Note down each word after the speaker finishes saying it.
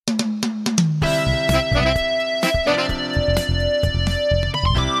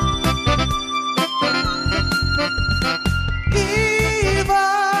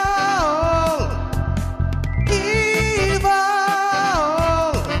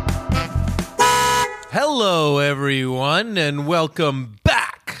everyone, and welcome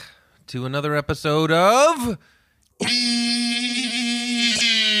back to another episode of...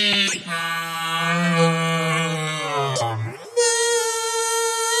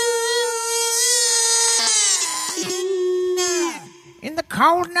 In the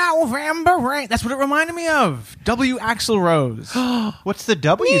cold November rain. That's what it reminded me of. W. Axl Rose. What's the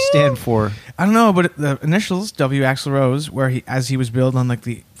W stand for? I don't know, but the initials, W. Axl Rose, where as he was billed on like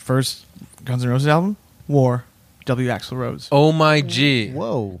the first Guns N' Roses album, War, W. Axl Rose. Oh my G.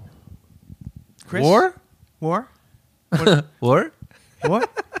 Whoa. Chris? War? War? War? What?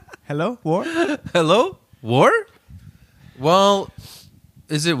 Hello? War? Hello? War? Well,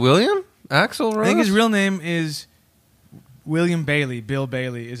 is it William Axl Rose? I think his real name is William Bailey. Bill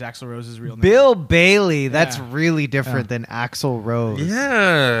Bailey is Axl Rose's real name. Bill Bailey. That's Yeah. really different than Axl Rose.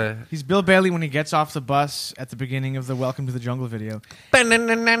 Yeah. He's Bill Bailey when he gets off the bus at the beginning of the Welcome to the Jungle video.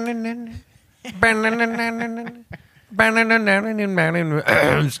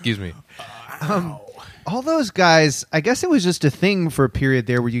 Excuse me. All those guys, I guess it was just a thing for a period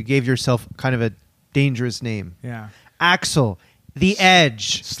there where you gave yourself kind of a dangerous name. Yeah. Axl, The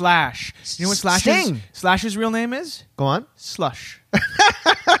Edge. Slash. You know what Sting. Slash's real name is? Go on. Slush.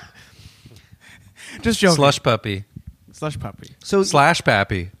 Just joking. Slush puppy. Slush puppy. So Slash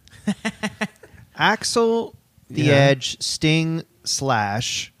pappy. Axl, The Yeah. Edge, Sting,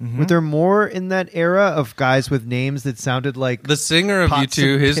 Slash. Were there more in that era of guys with names that sounded like... The singer of Pots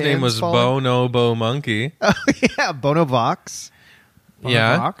U2, and his name pans was falling? Bonobo Monkey. Oh, yeah, Bono Vox.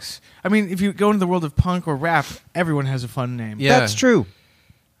 Yeah. Box. I mean, if you go into the world of punk or rap, everyone has a fun name. Yeah. That's true.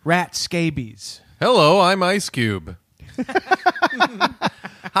 Rat Scabies. Hello, I'm Ice Cube.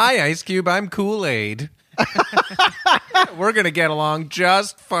 Hi, Ice Cube. I'm Kool-Aid. We're going to get along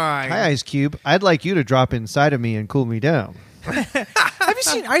just fine. Hi, Ice Cube. I'd like you to drop inside of me and cool me down. Have you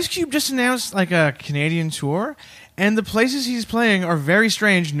seen Ice Cube just announced like a Canadian tour? And the places he's playing are very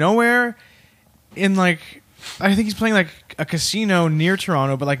strange. Nowhere in like... I think he's playing like a casino near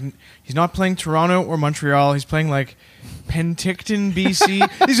Toronto, but like he's not playing Toronto or Montreal. He's playing like Penticton,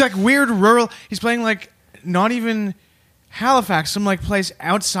 BC. He's like weird rural. He's playing like not even Halifax, some like place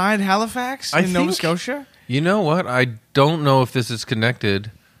outside Halifax in Nova Scotia. You know what? I don't know if this is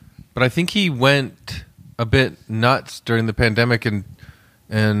connected, but I think he went a bit nuts during the pandemic and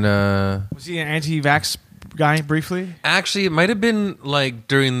Was he an anti-vax guy briefly? actually it might have been like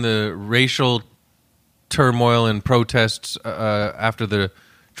during the racial turmoil and protests after the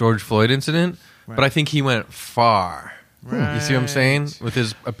George Floyd incident, Right. but I think he went far. You see what I'm saying? With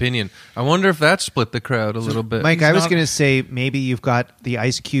his opinion. I wonder if that split the crowd a little bit. Mike, He's I was not- going to say maybe you've got the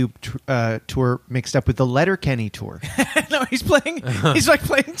Ice Cube tour mixed up with the Letterkenny tour. No, he's playing. He's like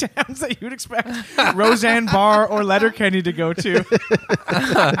playing towns that you'd expect Roseanne Barr or Letterkenny to go to.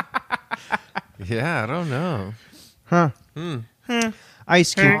 Yeah, I don't know.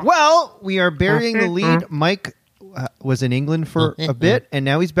 Ice Cube. Well, we are burying the lead. Mike was in England for a bit, and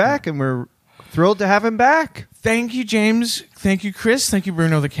now he's back, and we're thrilled to have him back. Thank you, James. Thank you, Chris. Thank you,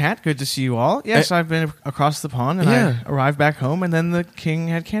 Bruno the cat. Good to see you all. Yes, I've been across the pond, and Yeah. I arrived back home, and then the king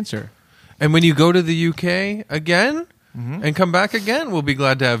had cancer. And when you go to the UK again and come back again, we'll be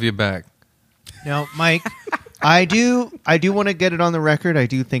glad to have you back. Now, Mike, I do want to get it on the record. I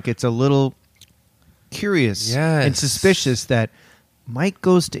do think it's a little curious and suspicious that Mike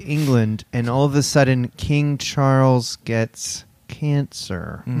goes to England and all of a sudden King Charles gets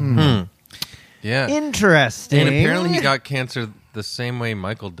cancer. Yeah. Interesting. And apparently he got cancer the same way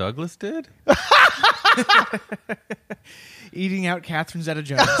Michael Douglas did. Eating out Catherine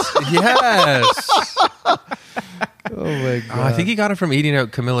Zeta-Jones. Yes. Oh my god! I think he got it from eating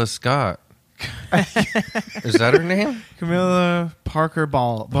out Camilla Scott. Is that her name? Camilla Parker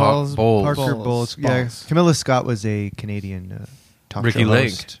Balls. Bowles. Parker Bowles. Yeah, Camilla Scott was a Canadian talk Ricky show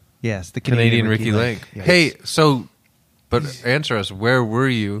Lake. host. Yes, the Canadian Ricky Lake. Yes. Hey, but answer us. Where were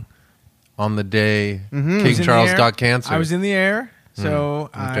you on the day I was King in the Charles air. got cancer? I was in the air, so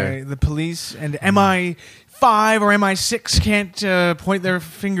okay. the police and MI5 or MI6 can't point their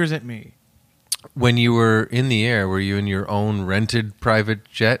fingers at me. When you were in the air, were you in your own rented private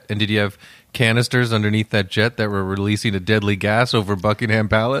jet? And did you have canisters underneath that jet that were releasing a deadly gas over Buckingham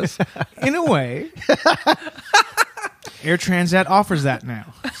Palace? In a way, Air Transat offers that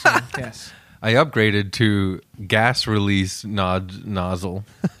now. So, yes. I upgraded to gas release nozzle.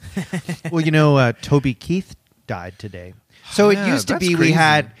 Well, you know, Toby Keith died today. So it Yeah, used to that's be crazy. we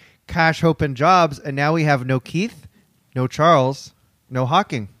had Cash, Hope, and Jobs, and now we have no Keith, no Charles, no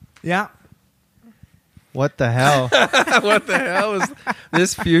Hawking. Yeah. What the hell? What the hell is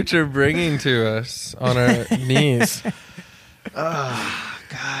this future bringing to us on our knees?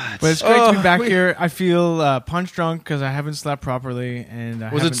 God. But it's great to be back here. I feel punch drunk because I haven't slept properly.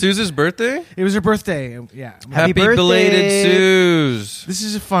 And was it Suze's birthday? It was her birthday. Yeah. Happy birthday. belated Suze. This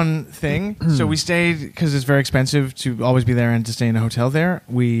is a fun thing. So we stayed, because it's very expensive to always be there and to stay in a hotel there.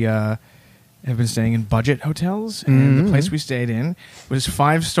 We have been staying in budget hotels. And the place we stayed in was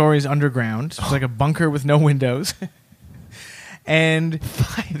 5 stories underground. So it was like a bunker with no windows. And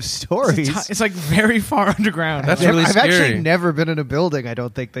 5 stories. It's like very far underground. That's really I've scary. actually never been in a building, I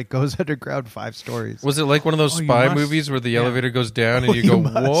don't think, that goes underground 5 stories. Was it like one of those Oh, you spy must. movies where the elevator goes down and Oh, you you go,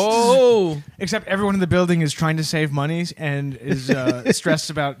 must. whoa? Except everyone in the building is trying to save money and is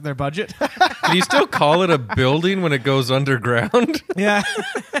stressed about their budget. Can you still call it a building when it goes underground? Yeah.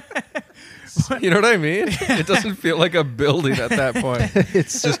 You know what I mean? It doesn't feel like a building at that point.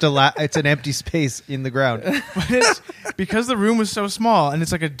 It's just it's an empty space in the ground. But it's because the room was so small and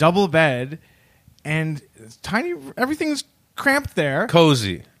it's like a double bed and it's tiny, everything's cramped there.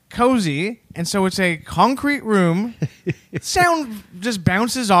 Cozy. Cozy, and so it's a concrete room. Sound just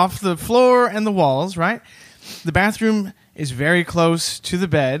bounces off the floor and the walls, right? The bathroom is very close to the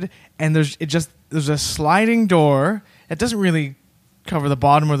bed, and there's a sliding door that doesn't really cover the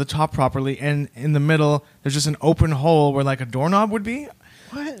bottom or the top properly, and in the middle there's just an open hole where like a doorknob would be.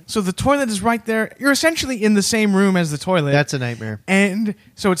 What? So the toilet is right there. You're essentially in the same room as the toilet. That's a nightmare. And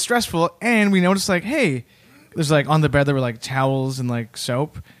so it's stressful, and we noticed like, hey, there's like on the bed there were like towels and like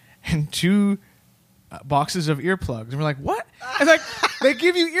soap and 2 boxes of earplugs. And we're like, what? And like, they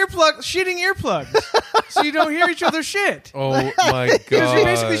give you shitting earplugs. So you don't hear each other shit. Oh my Because you're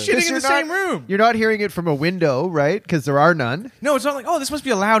basically god. shitting in the same room. You're not hearing it from a window, right? Because there are none. No, it's not like, oh, this must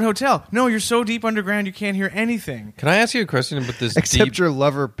be a loud hotel. No, you're so deep underground you can't hear anything. Can I ask you a question about this Except deep... your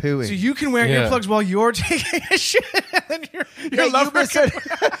lover pooing. So you can wear Yeah. earplugs while you're taking a shit. And your Yeah, lover can-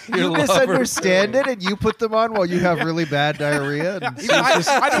 you Your lover misunderstand it, and you put them on while you have really bad diarrhea. And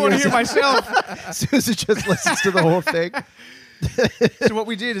I don't want to hear myself. Susan just listens to the whole thing. So what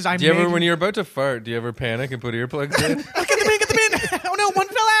we did is Do you ever, when you're about to fart, do you ever panic and put earplugs in? Get the bin. Oh no, one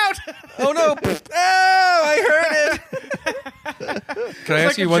fell out. Oh no! Oh, I heard it. Can I ask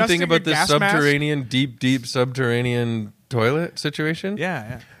like you one thing adjusting a about this gas mask. subterranean, deep subterranean toilet situation?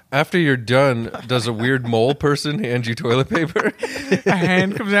 Yeah. After you're done, does a weird mole person hand you toilet paper? A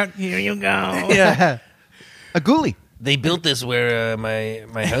hand comes out. Here you go. Yeah. A ghoulie. They built this where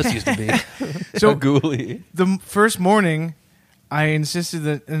my house used to be. So a ghoulie. the first morning, I insisted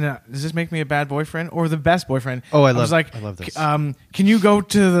that, does this make me a bad boyfriend or the best boyfriend? Oh, I was like, love this. Can you go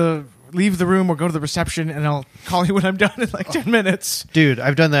to leave the room or go to the reception and I'll call you when I'm done in like 10 minutes. Dude,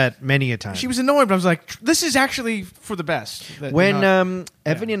 I've done that many a time. She was annoyed, but I was like, this is actually for the best. That When you're not-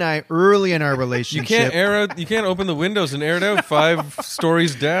 Evan and I, early in our You relationship, can't air out. You can't open the windows and air it out 5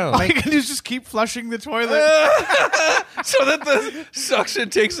 stories down, all you can do is just keep flushing the toilet. so that the suction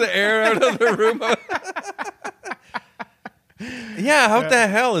takes the air out of the room. Yeah, how the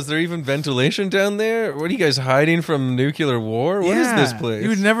hell is there even ventilation down there? What are you guys hiding from nuclear war? What is this place? You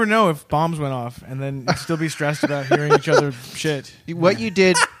would never know if bombs went off, and then you'd still be stressed about hearing each other shit. what you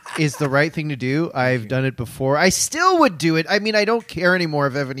did is the right thing to do. I've done it before. I still would do it. I mean, I don't care anymore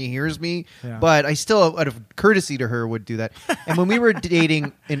if Ebony hears me, Yeah. but I still, out of courtesy to her, would do that. And when we were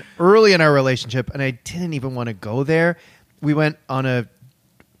dating early in our relationship, and I didn't even want to go there, we went on a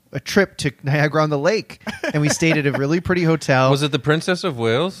trip to Niagara on the Lake, and we stayed at a really pretty hotel. Was it the Princess of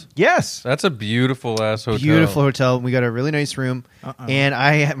Wales? Yes. That's a beautiful ass hotel. Beautiful hotel. We got a really nice room, and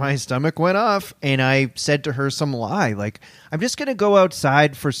my stomach went off, and I said to her some lie, like, I'm just gonna go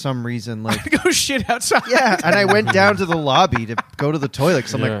outside for some reason, like, Go shit outside. yeah. And I went down to the lobby to go to the toilet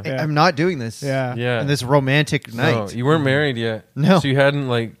because I'm like, Yeah. I'm not doing this. Yeah. Yeah. And this romantic night. No, you weren't married yet. No. So you hadn't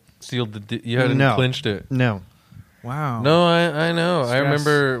like sealed you hadn't No. clinched it. No. Wow. No, I know. I Stress.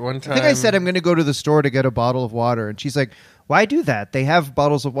 remember one time. I think I said I'm going to go to the store to get a bottle of water, and she's like, "Why do that? They have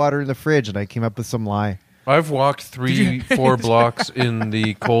bottles of water in the fridge." And I came up with some lie. I've walked 4 blocks in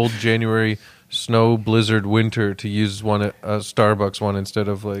the cold January snow blizzard winter to use a Starbucks one instead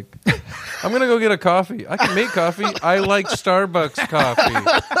of like, I'm gonna go get a coffee. I can make coffee. I like Starbucks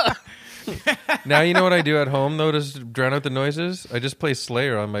coffee. Now you know what I do at home though to drown out the noises? I just play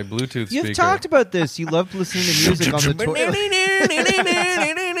Slayer on my Bluetooth speaker. You've talked about this. You love listening to music on the toilet.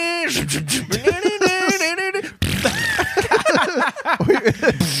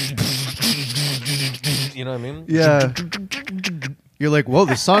 You know what I mean? Yeah. You're like, whoa,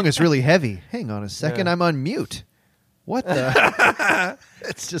 this song is really heavy. Hang on a second, Yeah. I'm on mute. What the?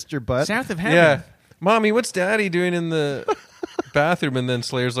 It's just your butt. South of heaven. Yeah. Mommy, what's Daddy doing in the bathroom? And then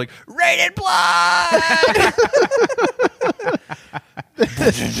Slayer's like, rated blood!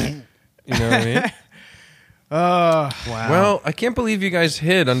 You know what I mean? Wow. Well, I can't believe you guys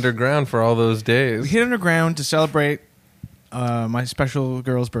hid underground for all those We days. hid underground to celebrate my special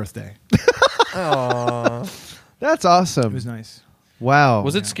girl's birthday. Aww. That's It awesome. was nice. Wow.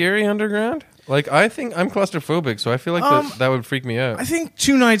 Was it scary underground? Like, I think I'm claustrophobic, so I feel like that would freak me out. I think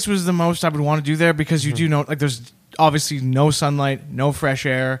 2 nights was the most I would want to do there because you do know, like, there's obviously no sunlight, no fresh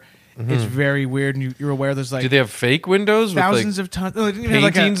air. It's very weird, and you're aware there's like Do they have fake windows thousands with of tons. No, they didn't like have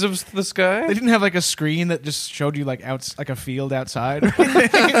like paintings of the sky? They didn't have like a screen that just showed you like like a field outside.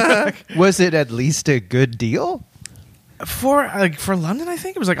 Was it at least a good deal? For London, I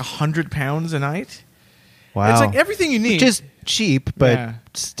think it was like £100 a night. Wow. It's like everything you need. Just cheap, but Yeah.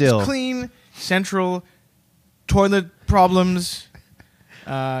 still. It's clean, central, toilet problems.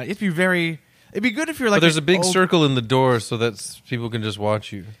 It'd be good if you're like. But there's a an big old- circle in the door so that people can just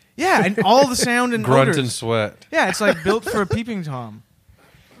watch you. Yeah, and all the sound and Grunt odors. and sweat. Yeah, it's like built for a peeping tom.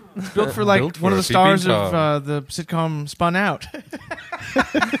 It's built for like Built for one of a the stars peeping of Tom. the sitcom Spun Out.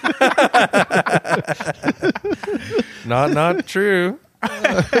 Not true.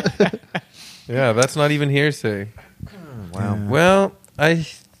 Yeah, that's not even hearsay. Wow. Well,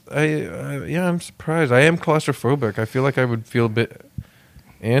 I'm surprised. I am claustrophobic. I feel like I would feel a bit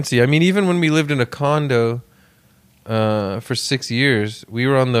antsy. I mean, even when we lived in a condo for 6 years, we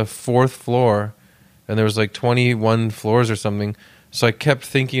were on the 4th floor, and there was like 21 floors or something. So I kept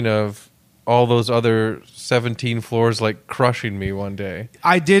thinking of all those other 17 floors like crushing me one day.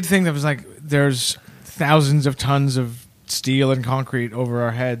 I did think that was like there's thousands of tons of steel and concrete over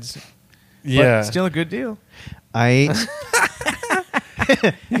our heads. Yeah, But still a good deal. You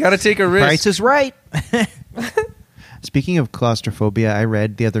you got to take a risk. Price is right. Speaking of claustrophobia, I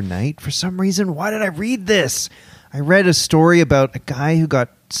read the other night, for some reason, why did I read this? I read a story about a guy who got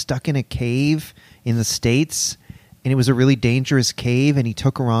stuck in a cave in the States, and it was a really dangerous cave, and he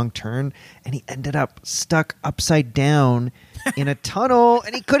took a wrong turn, and he ended up stuck upside down in a tunnel,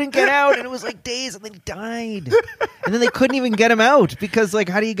 and he couldn't get out, and it was like days, and then he died. And then they couldn't even get him out, because, like,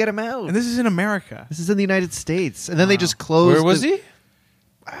 how do you get him out? And this is in America. This is in the United States. And then they just closed. Where was he?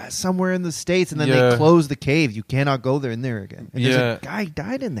 Somewhere in the States, and then Yeah. they closed the cave. You cannot go there in there again. And there's Yeah. a guy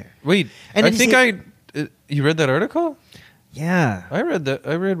died in there. Wait, And I then think you read that article? Yeah. I read that.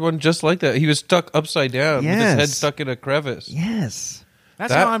 I read one just like that. He was stuck upside down with his Yes. head stuck in a crevice. Yes.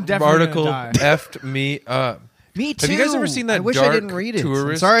 That's that how I'm definitely article gonna die. effed me up. Me too. Have you guys ever seen that I wish dark I didn't read it.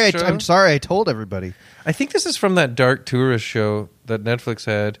 tourist I'm show? sorry I told everybody. I think this is from that dark tourist show that Netflix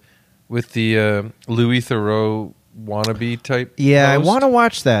had with the Louis Theroux wannabe type. Yeah, I host. want to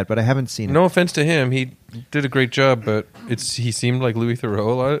watch that, but I haven't seen it. No offense to him, he did a great job, but he seemed like Louis Theroux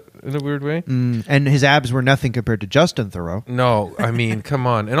a lot in a weird way. And his abs were nothing compared to Justin Theroux. No, I mean, come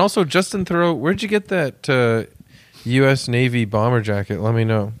on. And also, Justin Theroux, where'd you get that U.S. Navy bomber jacket? Let me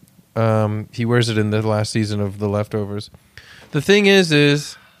know. He wears it in the last season of The Leftovers. The thing is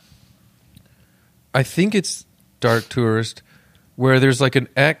I think it's Dark Tourist, where there's like an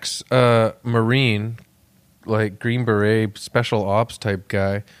ex-Marine, like Green Beret special ops type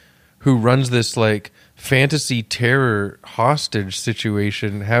guy, who runs this like fantasy terror hostage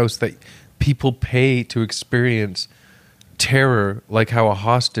situation house that people pay to experience terror, like how a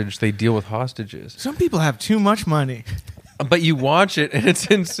hostage, they deal with hostages. Some people have too much money. But you watch it and it's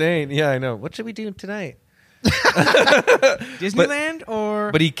insane. Yeah, I know. What should we do tonight? Disneyland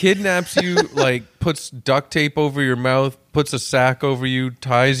or But he kidnaps you, like puts duct tape over your mouth, puts a sack over you,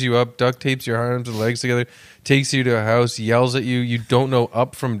 ties you up, duct tapes your arms and legs together, takes you to a house, yells at you. You don't know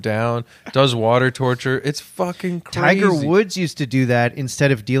up from down, does water torture. It's fucking crazy. Tiger Woods used to do that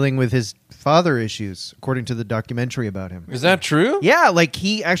instead of dealing with his father issues, according to the documentary about him. Is that true? Yeah, like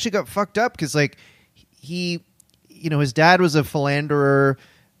he actually got fucked up because like he, you know, his dad was a philanderer.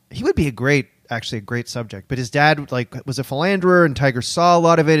 He would be a great subject, but his dad like was a philanderer, and Tiger saw a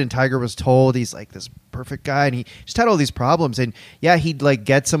lot of it, and Tiger was told he's like this perfect guy, and he just had all these problems. And yeah, he'd like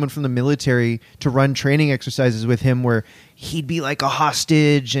get someone from the military to run training exercises with him where he'd be like a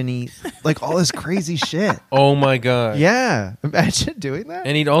hostage, and he like all this crazy shit. Oh my God. Yeah, imagine doing that.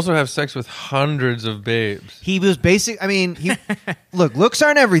 And he'd also have sex with hundreds of babes. He was I mean, he looks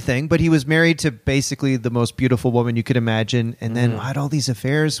aren't everything, but he was married to basically the most beautiful woman you could imagine, and then had all these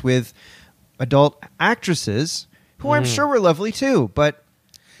affairs with adult actresses who I'm sure were lovely too. But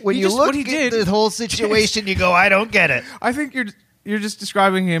when you look at the whole situation, you go, I don't get it. I think you're just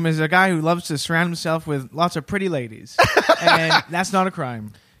describing him as a guy who loves to surround himself with lots of pretty ladies, and that's not a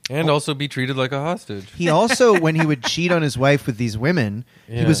crime. And also be treated like a hostage. He also, when he would cheat on his wife with these women,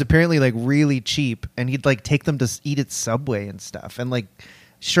 he Yeah. was apparently like really cheap, and he'd like take them to eat at Subway and stuff, and like,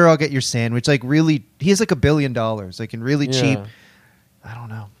 sure, I'll get your sandwich. Like really, he has like $1 billion, like, and really cheap. I don't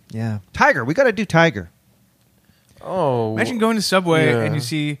know. Yeah, Tiger. We got to do Tiger. Oh, Imagine going to Subway yeah.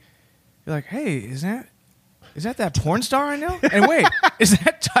 and you're like, hey, is that porn star I know? And wait, is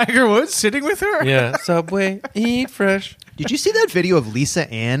that Tiger Woods sitting with her? yeah. Subway, eat fresh. Did you see that video of Lisa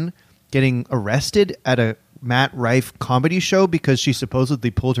Ann getting arrested at a Matt Rife comedy show because she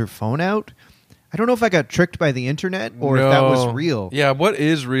supposedly pulled her phone out? I don't know if I got tricked by the internet or if that was real. Yeah, what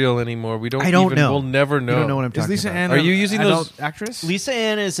is real anymore? I don't know. We'll never know. You don't know what I'm Is talking Lisa about. Ann Are you using adult those actress? Lisa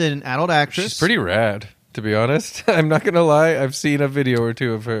Ann is an adult actress. She's pretty rad, to be honest. I'm not going to lie. I've seen a video or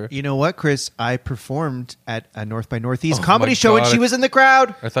two of her. You know what, Chris? I performed at a North by Northeast Oh comedy my show and God. she was in the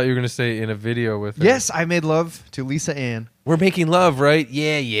crowd. I thought you were going to say in a video with her. Yes, I made love to Lisa Ann. We're making love, right?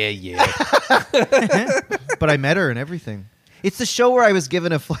 Yeah. But I met her and everything. It's the show where I was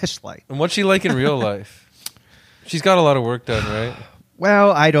given a fleshlight. And what's she like in real life? She's got a lot of work done, right?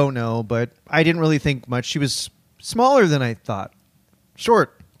 Well, I don't know, but I didn't really think much. She was smaller than I thought.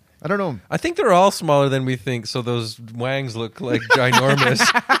 Short. I don't know. I think they're all smaller than we think, so those wangs look like ginormous.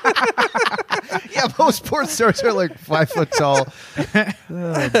 Yeah, most porn stars are like 5 foot tall.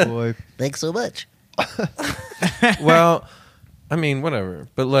 Oh, boy. Thanks so much. Well, I mean, whatever.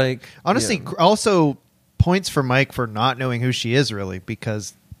 But like, Honestly, yeah. also points for Mike for not knowing who she is, really,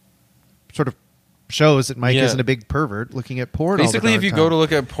 because sort of shows that Mike Yeah. isn't a big pervert looking at porn. Basically, all if the you go to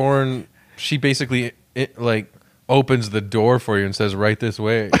look at porn, she basically opens the door for you and says, "Right this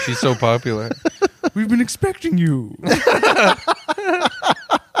way." She's so popular. We've been expecting you.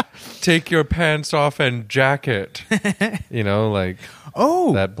 Take your pants off and jacket. You know, like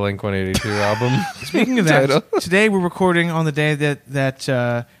Oh, that Blink-182 album. speaking of title. that, today we're recording on the day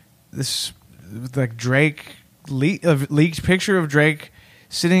that this like Drake leaked picture of Drake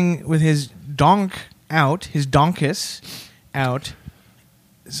sitting with his donkus out.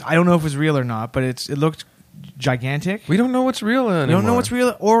 I don't know if it was real or not, but it looked gigantic. We don't know what's real anymore. We don't know what's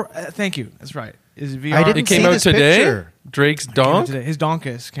real or thank you. That's right. Is it VR? I didn't It came see out this today. picture. Drake's Came out donk. today. His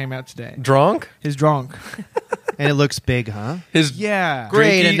donkus came out today. Drunk. His dronk. And it looks big, huh? His Yeah.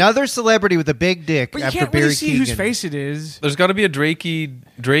 Great. Drakey- Another celebrity with a big dick But you after can't Barry really see whose Keoghan. face it is. There's got to be a Drake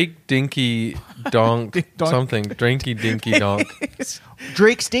Dinky Donk Donk. something. Drinky Dinky Donk.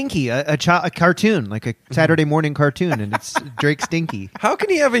 Drake Stinky, a cartoon, like a Saturday morning cartoon, and it's Drake Stinky. How can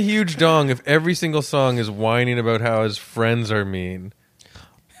he have a huge dong if every single song is whining about how his friends are mean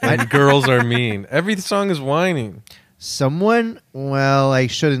and girls are mean? Every song is whining. Well, I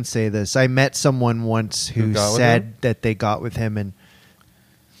shouldn't say this. I met someone once who got with him? said that they got with him, and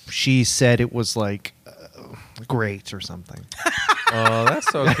she said it was like great or something. Oh,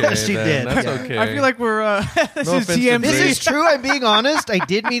 that's okay. She then. did, That's yeah. okay. I feel like we're this No is offense to TMZ. This Drake. is true. I'm being honest. I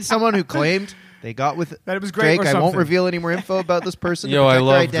did meet someone who claimed they got with That it was great Drake. or I won't something. reveal any more info about this person. to Yo, I protect their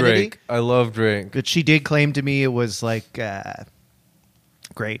love identity. Drake. I love Drake. But she did claim to me it was like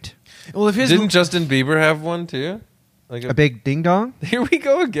great. Well, if his Didn't Justin Bieber have one too? Like A big ding dong. Here we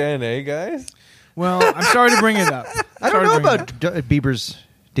go again, eh, guys? well, I'm sorry to bring it up. I don't know about Bieber's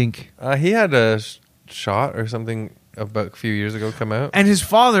dink. He had a shot or something about a few years ago come out. And his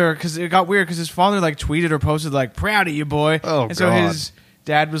father, because it got weird, because his father like tweeted or posted like "proud of you, boy." Oh, and so God. his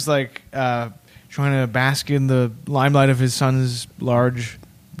dad was like trying to bask in the limelight of his son's large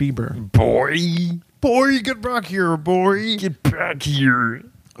Bieber. Boy, get back here, boy. Get back here.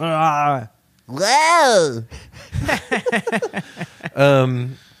 Ah. Wow.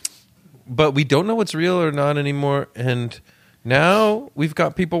 But we don't know what's real or not anymore. And now we've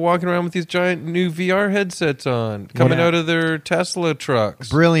got people walking around with these giant new VR headsets on, coming Yeah. out of their Tesla trucks.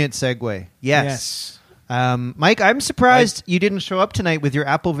 Brilliant segue. Yes. Mike, I'm surprised you didn't show up tonight with your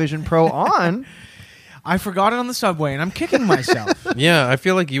Apple Vision Pro on. I forgot it on the subway, and I'm kicking myself. Yeah, I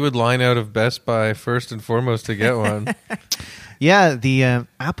feel like you would line out of Best Buy first and foremost to get one. Yeah, the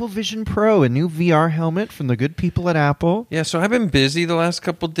Apple Vision Pro, a new VR helmet from the good people at Apple. Yeah, so I've been busy the last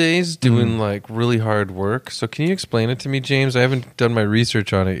couple days doing like really hard work. So can you explain it to me, James? I haven't done my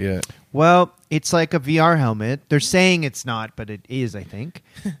research on it yet. Well, it's like a VR helmet. They're saying it's not, but it is, I think.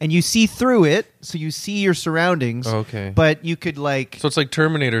 And you see through it, so you see your surroundings. Okay. But you could like, So it's like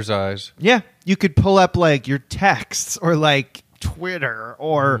Terminator's eyes. yeah, you could pull up like your texts or like Twitter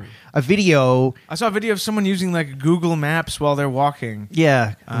or a video. I saw a video of someone using like Google Maps while they're walking.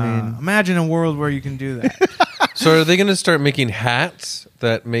 Yeah, I mean, Imagine a world where you can do that. So are they going to start making hats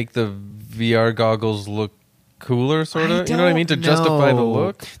that make the VR goggles look cooler, sort of? You know what I mean? To justify the know.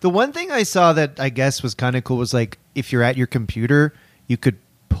 look? The one thing I saw that I guess was kind of cool was like if you're at your computer, you could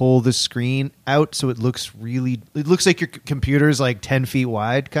pull the screen out so it looks like your computer's like 10 feet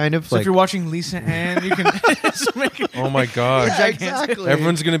wide, kind of. So like, if you're watching Lisa Ann, you can just make it. Oh my God. Yeah, exactly.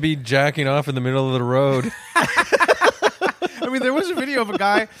 Everyone's going to be jacking off in the middle of the road. I mean, there was a video of a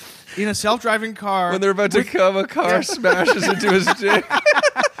guy in a self-driving car. When they're about to come, a car smashes into his dick.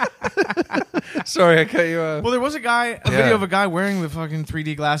 Sorry, I cut you off. Well, there was a video of a guy wearing the fucking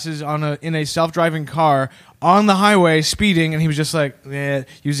 3D glasses in a self-driving car on the highway speeding, and he was just like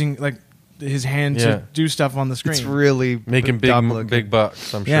using like his hand to do stuff on the screen. It's really making big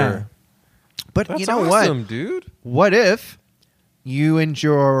bucks, I'm sure. But That's you know awesome, what, dude? What if you and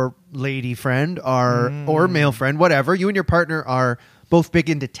your lady friend or male friend, whatever, you and your partner are both big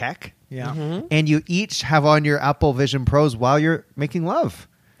into tech? Yeah. Mm-hmm. And you each have on your Apple Vision Pros while you're making love.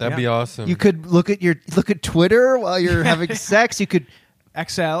 That'd be awesome. You could look at Twitter while you're having sex. You could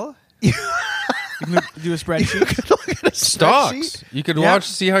Excel. You can do a spreadsheet. You could look at a stocks. spreadsheet. You could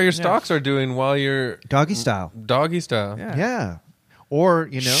see how your stocks are doing while you're Doggy style. doggy style. Yeah. Or,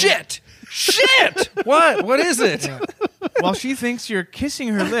 Shit! What is it? Yeah. While she thinks you're kissing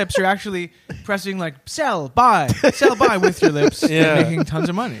her lips, you're actually pressing like sell, buy with your lips and making tons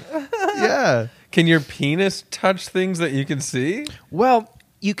of money. Yeah. Can your penis touch things that you can see? Well,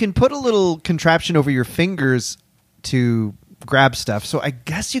 you can put a little contraption over your fingers to grab stuff. So I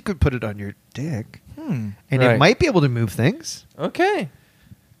guess you could put it on your dick. And it might be able to move things. Okay.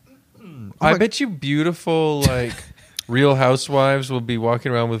 I bet you beautiful, like, Real Housewives will be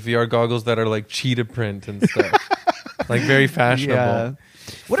walking around with VR goggles that are like cheetah print and stuff. Like very fashionable. Yeah.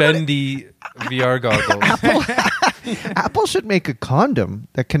 Fendi VR goggles. Apple should make a condom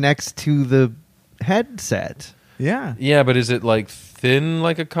that connects to the headset. Yeah. Yeah, but is it like thin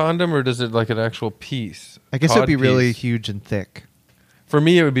like a condom or does it like an actual piece? I guess it'd be really huge and thick. For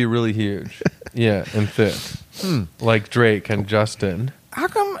me, it would be really huge. Yeah, and thick. Like Drake and Justin. How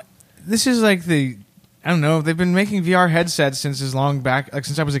come this is like I don't know, they've been making VR headsets since as long back, like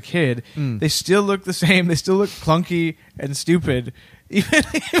since I was a kid. They still look the same. They still look clunky and stupid. Even though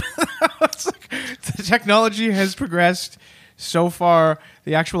it's like the technology has progressed so far,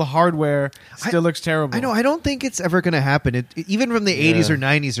 the actual hardware still looks terrible. I know. I don't think it's ever going to happen. Even from the 80s or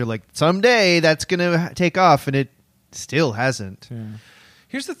 90s, they're like, someday that's going to take off, and it still hasn't. Yeah.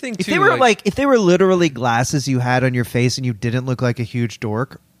 Here's the thing, If too. they were if they were literally glasses you had on your face and you didn't look like a huge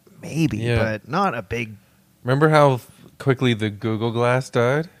dork, maybe, but not a big. Remember how quickly the Google Glass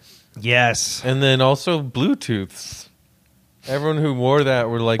died? Yes. And then also Bluetooths. Everyone who wore that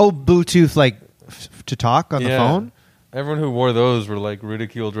were like... Oh, Bluetooth, like to talk on the phone? Everyone who wore those were like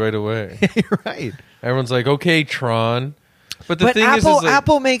ridiculed right away. You're right. Everyone's like, okay, Tron. But the thing Apple, is like,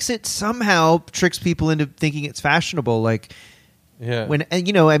 Apple makes it somehow tricks people into thinking it's fashionable. Like, when,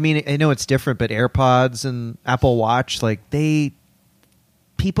 and I mean, I know it's different, but AirPods and Apple Watch, like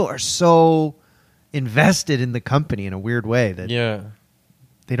people are so invested in the company in a weird way that you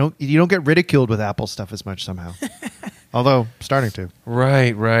don't get ridiculed with Apple stuff as much somehow. Although starting to.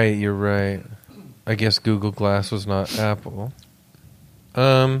 Right, you're right. I guess Google Glass was not Apple.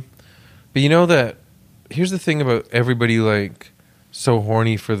 But you know that here's the thing about everybody like so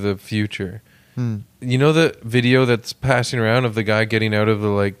horny for the future. You know the video that's passing around of the guy getting out of the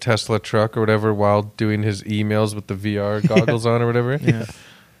like Tesla truck or whatever while doing his emails with the VR goggles on or whatever? Yeah.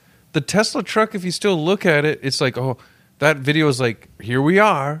 The Tesla truck, if you still look at it, it's like, oh, that video is like, here we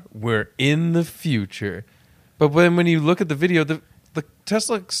are, we're in the future. But when you look at the video, the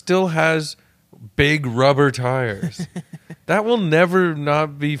Tesla still has big rubber tires. That will never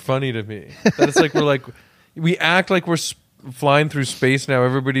not be funny to me. That it's like we act like we're flying through space now.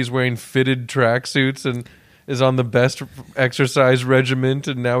 Everybody's wearing fitted tracksuits and is on the best exercise regiment,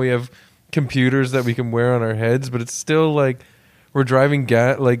 and now we have computers that we can wear on our heads. But it's still like we're driving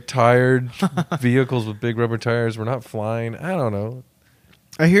tired vehicles with big rubber tires. We're not flying. I don't know.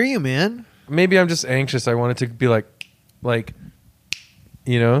 I hear you, man. Maybe I'm just anxious. I want it to be like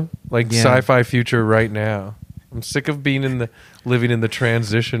sci-fi future right now. I'm sick of being living in the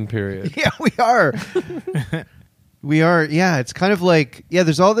transition period. Yeah, we are. We are. Yeah, it's kind of like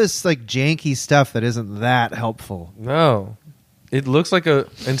there's all this like janky stuff that isn't that helpful. No, it looks like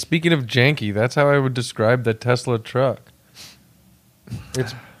and speaking of janky, that's how I would describe the Tesla truck.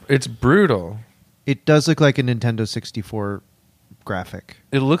 It's brutal. It does look like a Nintendo 64 graphic.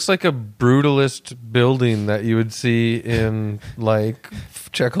 It looks like a brutalist building that you would see in like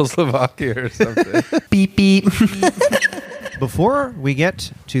Czechoslovakia or something. Beep beep. Before we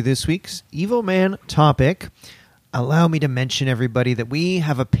get to this week's Evil Man topic, allow me to mention everybody that we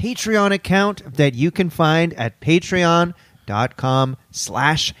have a Patreon account that you can find at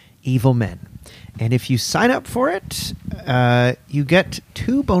patreon.com/evilmen. And if you sign up for it, you get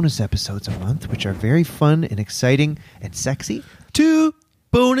 2 bonus episodes a month, which are very fun and exciting and sexy. 2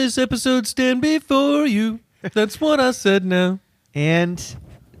 bonus episodes stand before you. That's what I said now. And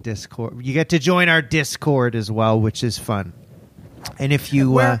Discord. You get to join our Discord as well, which is fun. And if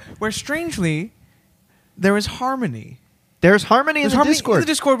you where strangely there is harmony. there's harmony in There's the harmony Discord. in the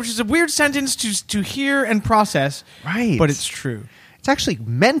Discord, which is a weird sentence to hear and process. Right. But it's true. It's actually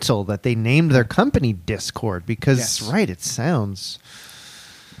mental that they named their company Discord because, Yes. right, it sounds.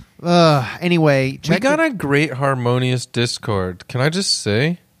 Anyway, We check got a great harmonious Discord. Can I just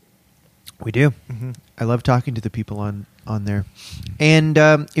say? We do. I love talking to the people on there. And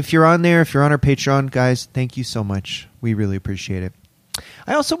if you're on there, if you're on our Patreon, guys, thank you so much. We really appreciate it.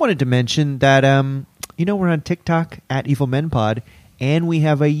 I also wanted to mention that, we're on TikTok at Evil Men Pod, and we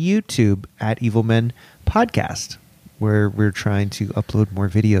have a YouTube at Evil Men Podcast, where we're trying to upload more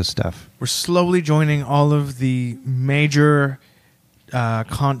video stuff. We're slowly joining all of the major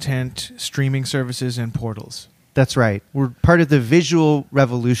content streaming services and portals. That's right. We're part of the visual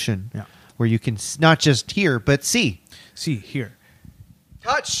revolution, Yeah. where you can not just hear, but see. See, here.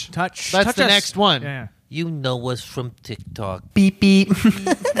 Touch. Touch. That's touch the us. next one. Yeah. You know us from TikTok. Beep, beep.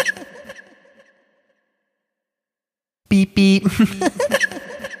 Beep, beep.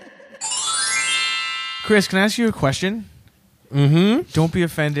 Chris, can I ask you a question? Mm-hmm. Don't be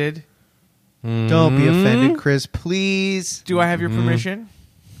offended. Don't be offended, Chris, please. Do I have your permission?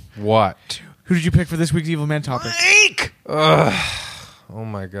 What? Who did you pick for this week's Evil Man topic? Oh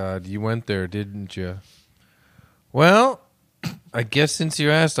my God, you went there, didn't you? Well, I guess since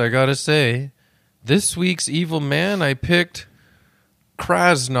you asked, I gotta say, this week's Evil Man, I picked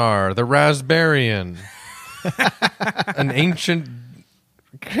Krasnar, the Raspberrian. An ancient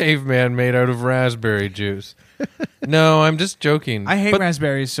caveman made out of raspberry juice. No, I'm just joking. I hate But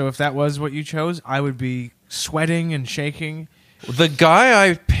raspberries, so if that was what you chose, I would be sweating and shaking. the guy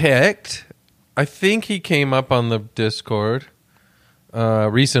I picked, I think he came up on the Discord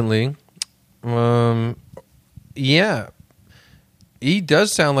recently. Yeah. He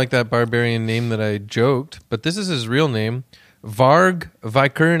does sound like that barbarian name that I joked, but this is his real name. Varg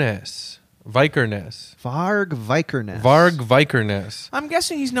Vikernes. Vikernes. Varg Vikernes. Varg Vikernes. I'm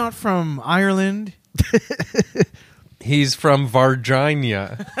guessing he's not from Ireland. He's from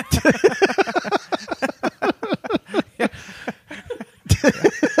Varginia.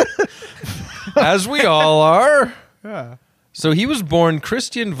 As we all are. Yeah. So he was born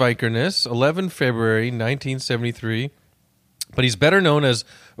Christian Vikernes, 11 February 1973, but he's better known as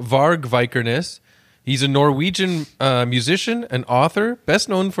Varg Vikernes. He's a Norwegian musician and author, best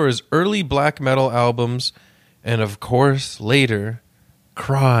known for his early black metal albums, and of course, later,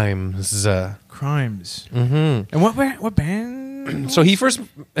 Crimes. Crimes. Mm-hmm. And what band? So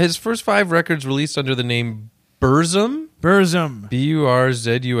his first 5 records released under the name Burzum, Burzum.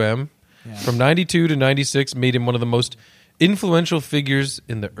 Burzum, Yeah. from 92 to 96, made him one of the most influential figures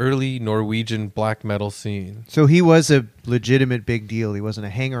in the early Norwegian black metal scene. So he was a legitimate big deal. He wasn't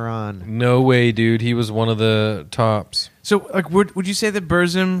a hanger-on. No way, dude. He was one of the tops. So, like, would you say that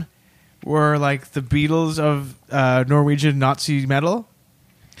Burzum were like the Beatles of Norwegian Nazi metal?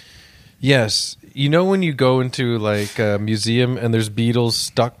 Yes. You know when you go into like a museum and there's Beatles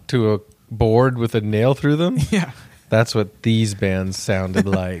stuck to a board with a nail through them? Yeah. That's what these bands sounded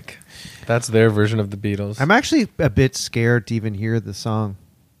like. That's their version of the Beatles. I'm actually a bit scared to even hear the song.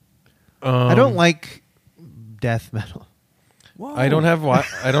 I don't like death metal. Whoa. I don't have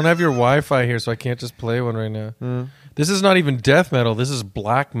your Wi-Fi here, so I can't just play one right now. This is not even death metal. This is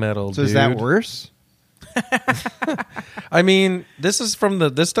black metal. So dude. is that worse? I mean, this stuff's from the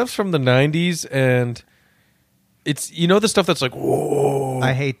 '90s, and it's the stuff that's like whoa.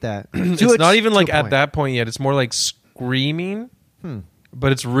 I hate that. It's not even like at that point yet. It's more like screaming,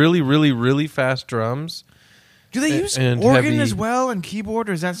 but it's really, really, really fast drums. Do they use and organ heavy. as well and keyboard,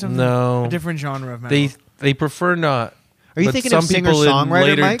 or is that something No. a different genre of metal? They prefer not. Are you But thinking some of people in singer-songwriter,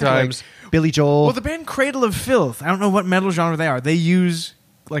 later Mike? times? Like Billy Joel? Well, the band Cradle of Filth. I don't know what metal genre they are. They use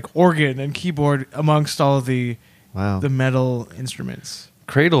like organ and keyboard amongst all of the wow. the metal instruments.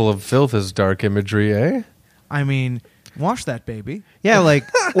 Cradle of Filth is dark imagery, eh? I mean, wash that baby. Yeah, like,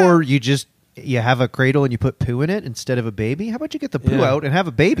 or you have a cradle and you put poo in it instead of a baby. How about you get the poo Yeah. out and have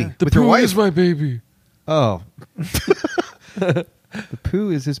a baby The with your poo wife? is my baby. Oh. The poo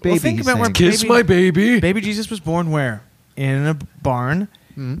is his baby. Well, think he's about where saying. Kiss my baby. Baby Jesus was born where? In a barn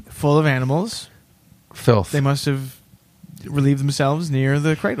full of animals. Filth. They must have relieved themselves near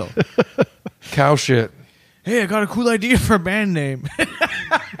the cradle. Cow shit. Hey, I got a cool idea for a band name.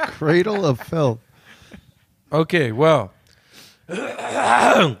 Cradle of filth. Okay, well,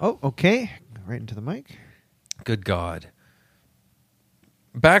 Oh, okay. Right into the mic. good God.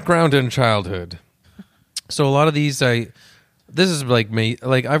 Background in childhood. So a lot of these, this is like me.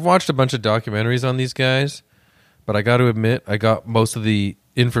 Like I've watched a bunch of documentaries on these guys, but I got to admit, I got most of the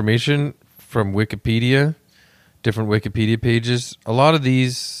information from Wikipedia different Wikipedia pages. A lot of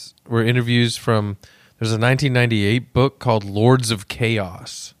these were interviews from, there's a 1998 book called Lords of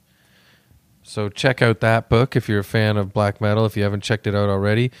Chaos. So check out that book if you're a fan of black metal, if you haven't checked it out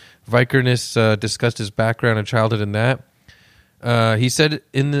already. Vikernes discussed his background and childhood in that. He said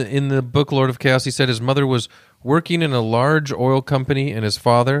in the book Lord of Chaos, he said his mother was working in a large oil company and his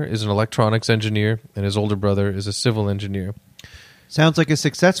father is an electronics engineer and his older brother is a civil engineer. Sounds like a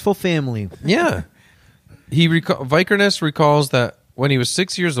successful family. Yeah. Vikernes recalls that when he was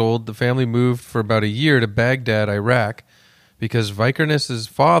 6 years old, the family moved for about a year to Baghdad, Iraq, because Vikernes'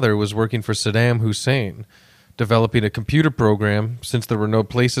 father was working for Saddam Hussein, developing a computer program. Since there were no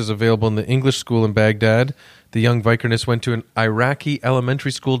places available in the English school in Baghdad, the young Vikernes went to an Iraqi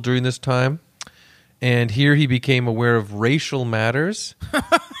elementary school during this time, and here he became aware of racial matters.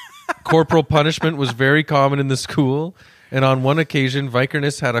 Corporal punishment was very common in the school, and on one occasion,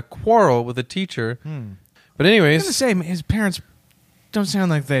 Vikernes had a quarrel with a teacher. But anyways... I was going to say, his parents don't sound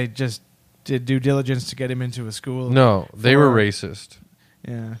like they just did due diligence to get him into a school. No, they were racist.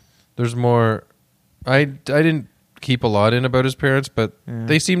 Yeah. There's more... I didn't keep a lot in about his parents, but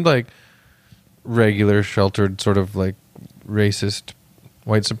they seemed like regular, sheltered, sort of like racist,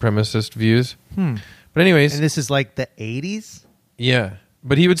 white supremacist views. But anyways... And this is like the 80s? Yeah.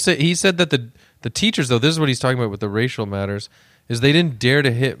 But he said that the teachers, though, this is what he's talking about with the racial matters, is they didn't dare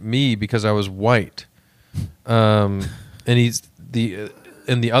to hit me because I was white. And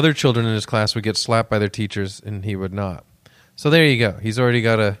the other children in his class would get slapped by their teachers, and he would not. So there you go. He's already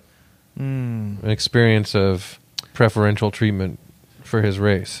got an experience of preferential treatment for his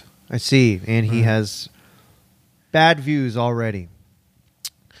race. I see. And he has bad views already.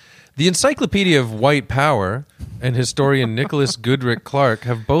 The Encyclopedia of White Power and historian Nicholas Goodrick Clark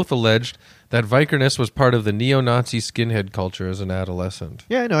have both alleged that Vikernes was part of the neo-Nazi skinhead culture as an adolescent.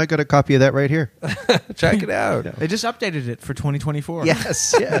 Yeah, I know. I got a copy of that right here. Check it out. They just updated it for 2024.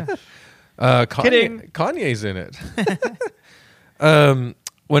 Yes. Yeah. Kanye's in it.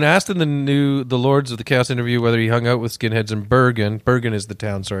 When asked in the Lords of the Chaos interview whether he hung out with skinheads in Bergen is the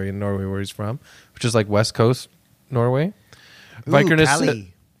town, in Norway where he's from, which is like West Coast Norway. Vikernes said,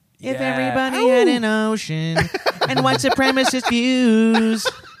 if everybody had an ocean and white supremacist views.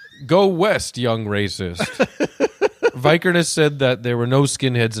 Go west, young racist. Vikernes said that there were no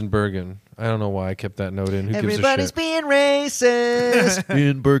skinheads in Bergen. I don't know why I kept that note in. Who Everybody's gives a shit? being racist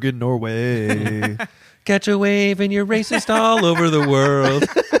in Bergen, Norway. Catch a wave and you're racist all over the world.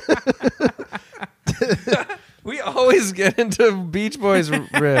 We always get into Beach Boys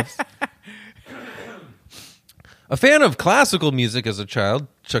riffs. A fan of classical music as a child,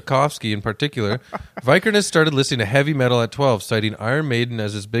 Tchaikovsky in particular, Vikernes started listening to heavy metal at 12, citing Iron Maiden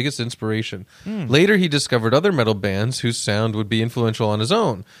as his biggest inspiration. Later, he discovered other metal bands whose sound would be influential on his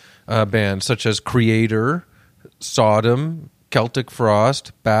own bands, such as Creator, Sodom, Celtic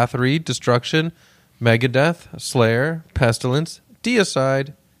Frost, Bathory, Destruction, Megadeth, Slayer, Pestilence,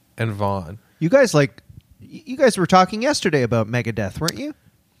 Deicide, and Vaughn. You guys were talking yesterday about Megadeth, weren't you?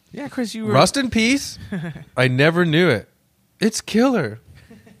 Yeah, Chris, you were... Rust in Peace? I never knew it. It's killer.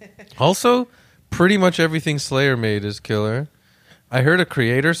 Also, pretty much everything Slayer made is killer. I heard a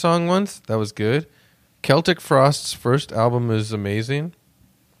Creator song once. That was good. Celtic Frost's first album is amazing.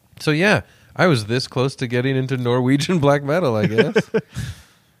 So yeah, I was this close to getting into Norwegian black metal, I guess.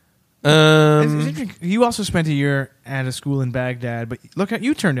 You also spent a year at a school in Baghdad, but look at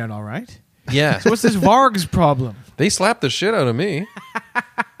you turned out all right. Yeah. So what's this Varg's problem? They slapped the shit out of me.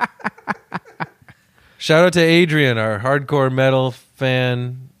 Shout out to Adrian, our hardcore metal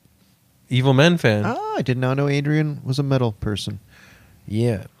fan, Evil Men fan. Oh, I did not know Adrian was a metal person.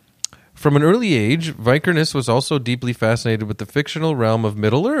 Yeah. From an early age, Vikernes was also deeply fascinated with the fictional realm of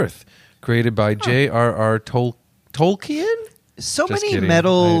Middle-earth, created by J.R.R. Tolkien? So Just many kidding.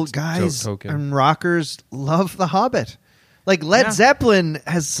 metal It's guys Tolkien. and rockers love The Hobbit. Like Led Zeppelin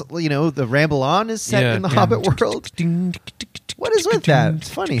has, the Ramble On is set in the Hobbit world. What is with that? It's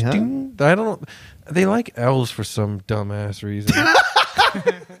funny, huh? I don't. They like elves for some dumbass reason.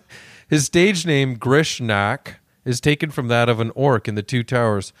 His stage name Grishnak is taken from that of an orc in The Two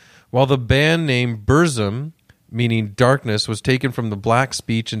Towers, while the band name Burzum, meaning darkness, was taken from the black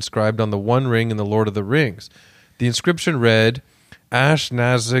speech inscribed on the One Ring in The Lord of the Rings. The inscription read, Ash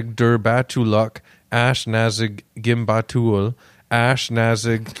Nazig Dur Batuluk, Ash Nazig Gimbatul, Ash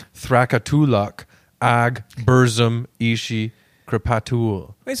Nazig Thrakatuluk, Ag Burzum Ishi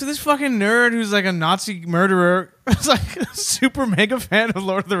Kripatul. Wait, so this fucking nerd who's like a Nazi murderer is like a super mega fan of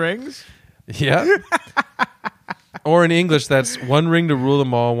Lord of the Rings? Yeah. Or in English, that's one ring to rule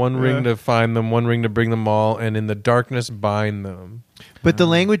them all, one ring to find them, one ring to bring them all, and in the darkness bind them. But the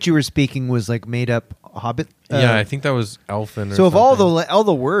language you were speaking was like made up Hobbit. Yeah, I think that was Elfin. Or so of something. all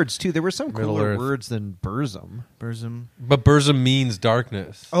the words too, there were some Middle cooler Earth. words than Burzum. But Burzum means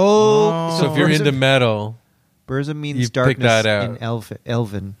darkness. Oh, So if you're into metal, Burzum means you pick darkness that out. in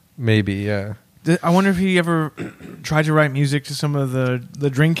Elven. maybe, yeah. I wonder if he ever tried to write music to some of the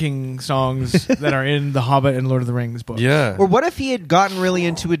drinking songs that are in the Hobbit and Lord of the Rings books. Yeah. Or what if he had gotten really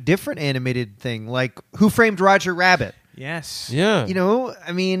into a different animated thing, like Who Framed Roger Rabbit? Yes. Yeah. You know,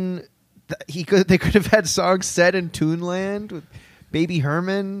 I mean, they could have had songs set in Toonland with Baby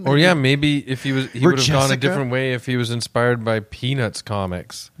Herman. Or yeah, maybe if he would have gone a Jessica? different way if he was inspired by Peanuts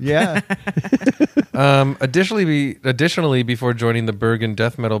comics. Yeah. Additionally, before joining the Bergen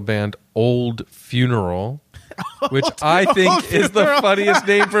death metal band Old Funeral, which I think is the funniest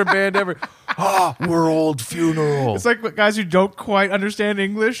name for a band ever. We're Old Funeral. It's like guys who don't quite understand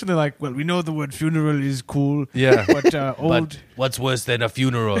English, and they're like, "Well, we know the word funeral is cool, Yeah. but old." But what's worse than a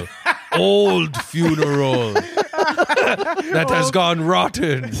funeral? Old funeral. That has gone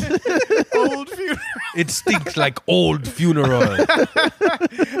rotten. Old funeral. It stinks like old funeral.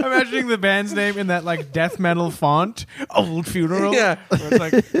 Imagining the band's name in that like death metal font, Old Funeral. Yeah. Where it's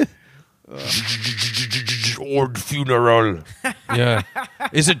like, Old funeral. Yeah.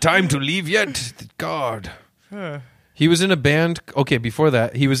 Is it time to leave yet? God. He was in a band. Okay, before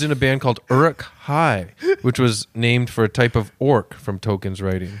that, he was in a band called Uruk Hai, which was named for a type of orc from Tolkien's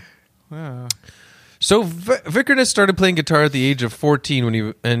writing. wow. So Vikernes started playing guitar at the age of 14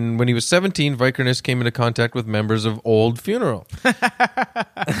 when he was 17, Vikernes came into contact with members of Old Funeral.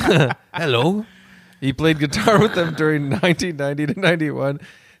 Hello. He played guitar with them during 1990 to 91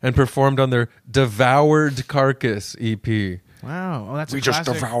 and performed on their Devoured Carcass EP. Wow. Oh, that's We a just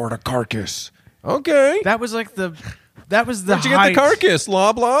classic. devoured a carcass. Okay. That was like the Where'd you get the height. carcass,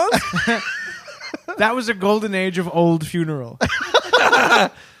 Loblaws? That was a golden age of Old Funeral.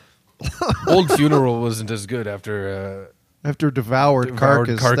 Old Funeral wasn't as good after... After Devoured Devoured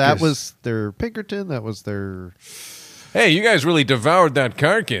Carcass. Carcass. That was their Pinkerton. That was their... Hey, you guys really devoured that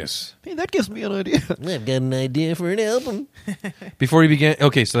carcass. Hey, that gives me an idea. I've got an idea for an album. Before he began...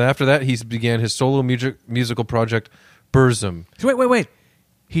 Okay, so after that, he began his solo musical project, Burzum. So wait.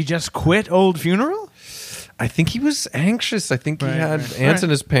 He just quit Old Funeral? I think he was anxious. I think he Right, had right. ants in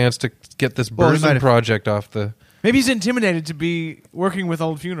his pants to get this Well, he might Burzum have- project off the... Maybe he's intimidated to be working with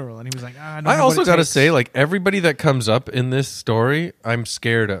Old Funeral, and he was like, I also got to say, like, everybody that comes up in this story, I'm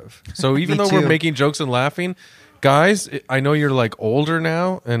scared of. So even Me though we're too. making jokes and laughing, guys, I know you're, like, older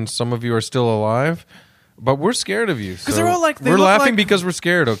now, and some of you are still alive, but we're scared of you. Because they're all like, they we're look laughing like- because we're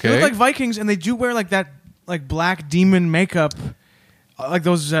scared, They okay? look like Vikings, and they do wear like that, like black demon makeup, like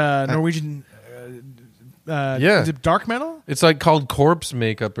those Norwegian. Yeah. Is it dark metal? It's like called corpse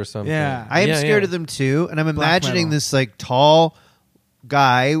makeup or something. Yeah. I am Yeah, scared yeah. of them too, and I'm Black imagining metal. this like tall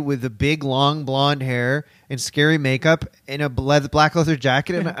guy with a big long blonde hair and scary makeup in a black leather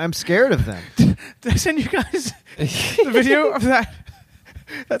jacket, and I'm scared of them. Did I send you guys the video of that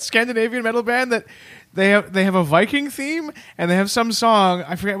Scandinavian metal band that they have a Viking theme, and they have some song,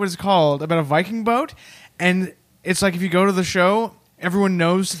 I forget what it's called, about a Viking boat, and it's like if you go to the show, everyone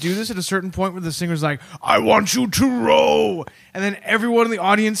knows to do this at a certain point where the singer's like, "I want you to row," and then everyone in the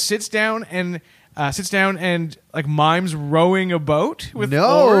audience sits down and like mimes rowing a boat with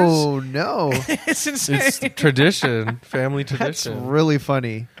oars. No, It's insane. It's tradition, family that's tradition. really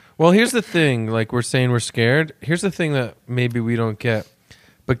funny. Well, here's the thing. Like, we're saying we're scared. Here's the thing that maybe we don't get.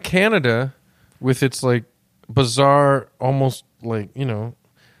 But Canada, with its, like, bizarre, almost, like, you know,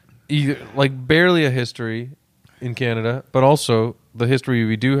 like, barely a history in Canada, but also the history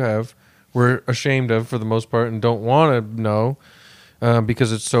we do have, we're ashamed of for the most part and don't want to know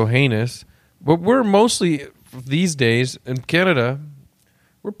because it's so heinous. But we're mostly, these days, in Canada,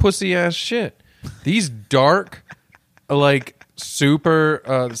 we're pussy-ass shit. These dark, like,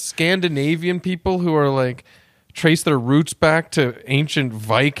 super Scandinavian people who are, like, trace their roots back to ancient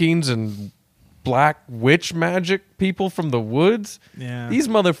Vikings and black witch magic people from the woods. Yeah. These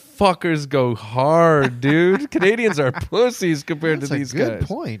motherfuckers go hard, dude. Canadians are pussies compared That's to a these good guys.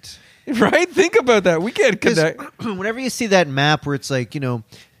 point. Right? Think about that. We can't 'Cause connect. whenever you see that map where it's like, you know,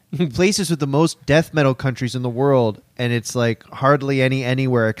 places with the most death metal countries in the world, and it's like hardly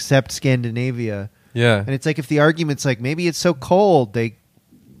anywhere except Scandinavia. Yeah. And it's like if the argument's like maybe it's so cold they,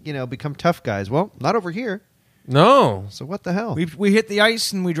 you know, become tough guys. Well, not over here. No. So what the hell? We hit the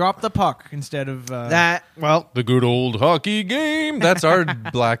ice and we dropped the puck instead of Well, The good old hockey game. That's our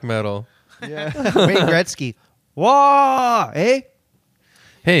black metal. yeah. Wayne Gretzky. Whoa, eh?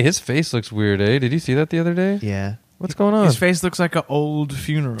 Hey, his face looks weird, eh? Did you see that the other day? Yeah. What's going on? His face looks like an old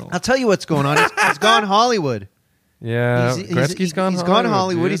funeral. I'll tell you what's going on. It's gone Hollywood. Yeah, Gretzky's gone. He's gone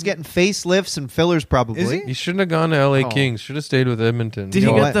Hollywood. Dude. He's getting facelifts and fillers, probably. Is he? He shouldn't have gone to L.A. Kings. Should have stayed with Edmonton. Did You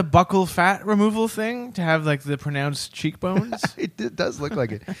he know get what? the buccal fat removal thing to have like the pronounced cheekbones? It does look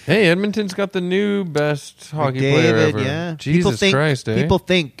like it. Hey, Edmonton's got the new best hockey player McDavid, ever. yeah. Jesus Christ, eh? People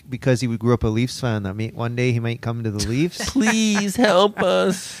think because he grew up a Leafs fan that one day he might come to the Leafs. Please help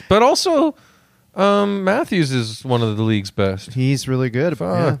us. But also, Matthews is one of the league's best. He's really good.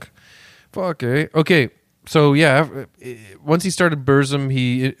 Fuck. Fuck, eh? Okay, so yeah, once he started Burzum,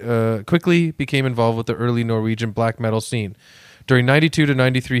 he quickly became involved with the early Norwegian black metal scene. During 92 to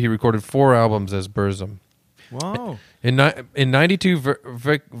 93, he recorded 4 albums as Burzum. Whoa. In 92,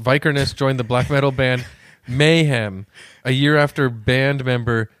 Vikernes joined the black metal band Mayhem, a year after band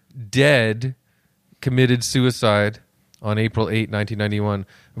member Dead committed suicide on April 8, 1991.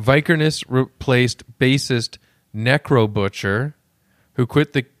 Vikernes replaced bassist Necro Butcher, who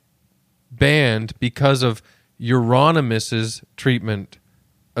quit the band because of Euronymous' treatment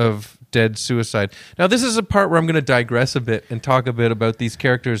of Dead's suicide. Now, this is a part where I'm going to digress a bit and talk a bit about these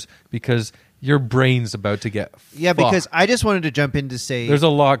characters because your brain's about to get Yeah, fucked. because I just wanted to jump in to say... There's a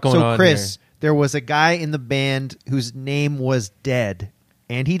lot going on So, Chris, here. there was a guy in the band whose name was Dead,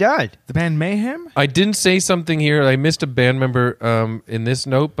 and he died. The band Mayhem? I didn't say something here. I missed a band member in this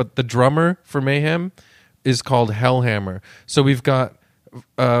note, but the drummer for Mayhem is called Hellhammer. So we've got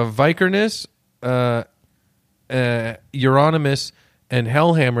Vikernes, Euronymous, and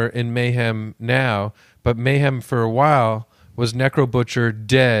Hellhammer in Mayhem now, but Mayhem for a while was Necro Butcher,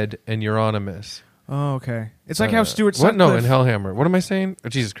 Dead, and Euronymous. Oh, okay. It's like how Stuart What? Sutcliffe... No, and Hellhammer. What am I saying? Oh,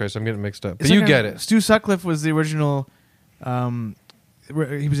 Jesus Christ, I'm getting mixed up. But It's you like get how it. Stu Sutcliffe was the original... he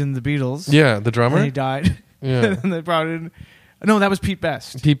was in the Beatles. Yeah, the And drummer? he died. Yeah. And they brought in... No, that was Pete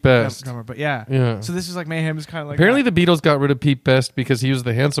Best. Pete Best. Drummer, but yeah. Yeah. So this is like Mayhem is kind of like... Apparently that. the Beatles got rid of Pete Best because he was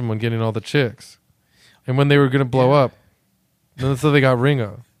the handsome one getting all the chicks. And when they were going to blow up, so they got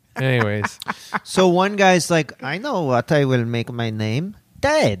Ringo. Anyways. So one guy's like, I know what I will make my name.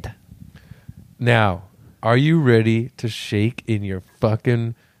 Dead. Now, are you ready to shake in your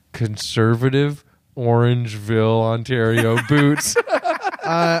fucking conservative Orangeville, Ontario boots?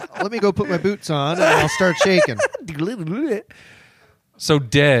 Let me go put my boots on and I'll start shaking. So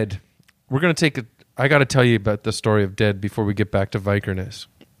Dead, we're going to take a... I got to tell you about the story of Dead before we get back to Vikernes.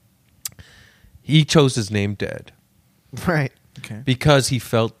 He chose his name Dead Right. Okay. because he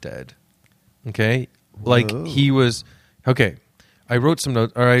felt dead. Okay? Like Whoa. he was... Okay. I wrote some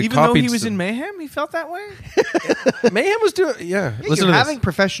notes. Or I Even though copied he was some- in Mayhem, he felt that way? Mayhem was doing... Yeah. Hey, Listen you're to this. having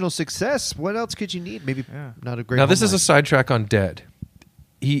professional success. What else could you need? Maybe not a great Now, this is a homework. sidetrack on Dead.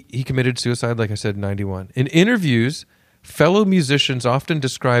 He committed suicide, like I said, in 91. In interviews, fellow musicians often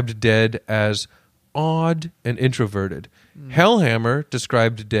described Dead as odd and introverted. Hellhammer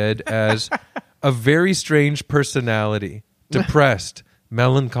described Dead as a very strange personality, depressed,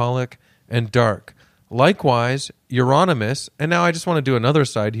 melancholic, and dark. Likewise, Euronymous, and now I just want to do another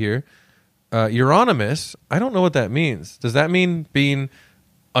side here. Euronymous, I don't know what that means. Does that mean being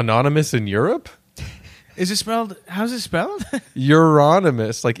anonymous in Europe? Is it spelled... How's it spelled?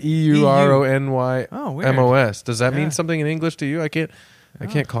 Euronymous, like EURONYMOS. Oh, weird. Does that Yeah. mean something in English to you? I can't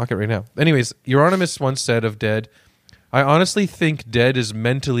clock it right now. Anyways, Euronymous once said of Dead, I honestly think Dead is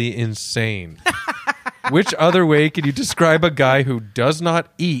mentally insane. Which other way can you describe a guy who does not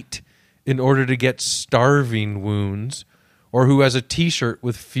eat in order to get starving wounds, or who has a t-shirt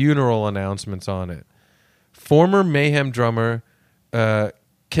with funeral announcements on it? Former Mayhem drummer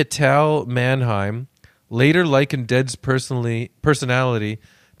Kittel Mannheim later likened Dead's personality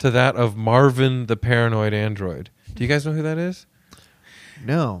to that of Marvin the Paranoid Android. Do you guys know who that is?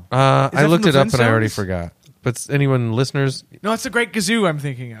 No. I that looked from it the up and I already Flintstones? forgot. But anyone, listeners, No, it's the Great Gazoo I'm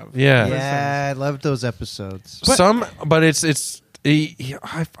thinking of. yeah. Yeah, I love those episodes. I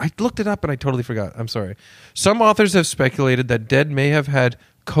looked it up and I totally forgot. I'm sorry. Some authors have speculated that Dead may have had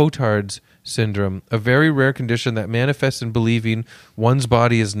Cotard's syndrome, a very rare condition that manifests in believing one's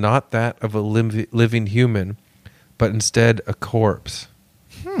body is not that of a living human, but instead a corpse.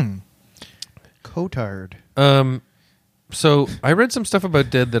 Cotard. So I read some stuff about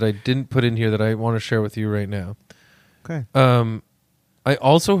Dead that I didn't put in here that I want to share with you right now. Okay. I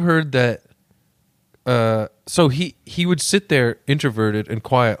also heard that so he would sit there introverted and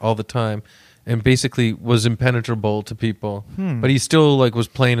quiet all the time and basically was impenetrable to people, but he still like was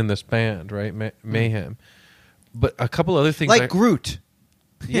playing in this band, right? Mayhem. But a couple other things Like Groot.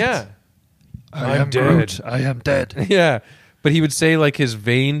 yeah. I'm dead. Groot. I am dead. Yeah. But he would say like his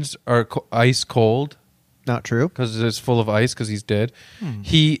veins are ice cold Not true. because it's full of ice because he's dead.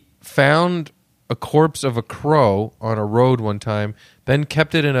 He found a corpse of a crow on a road one time, then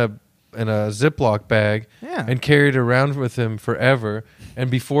kept it in a Ziploc bag and carried it around with him forever. And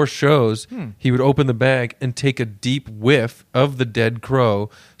before shows, he would open the bag and take a deep whiff of the dead crow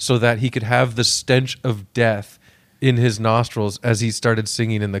so that he could have the stench of death in his nostrils as he started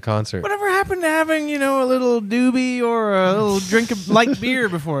singing in the concert. Whatever happened to having, a little doobie or a little drink of light beer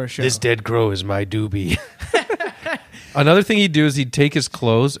before a show? This dead crow is my doobie. Another thing he'd do is he'd take his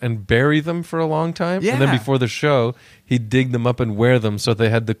clothes and bury them for a long time. Yeah. And then before the show, he'd dig them up and wear them so they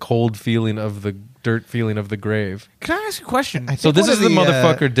had the cold feeling of the dirt feeling of the grave. Can I ask a question? So this is the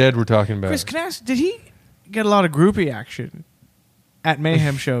motherfucker dead we're talking about. Chris, can I ask, did he get a lot of groupie action at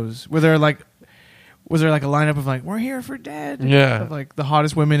Mayhem shows? Was there like a lineup of like, we're here for dead? Yeah. Of like the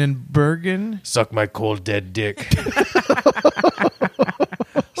hottest women in Bergen? Suck my cold dead dick.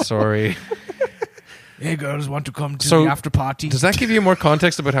 Sorry. Hey, girls, want to come to So, the after party? Does that give you more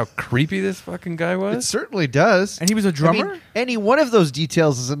context about how creepy this fucking guy It was? certainly does. And he was a drummer? Any one of those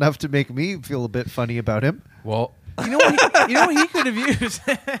details is enough to make me feel a bit funny about him. Well, You know what he could have used?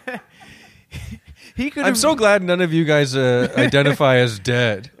 I'm so glad none of you guys identify as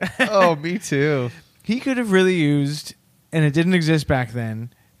dead. Oh, me too. He could have really used, and it didn't exist back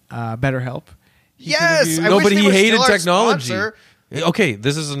then, BetterHelp. He could have Yes, used- I No, wish but they he were hated still our technology. sponsor. Okay,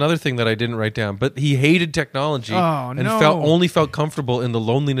 this is another thing that I didn't write down, but he hated technology Oh, and no. only felt comfortable in the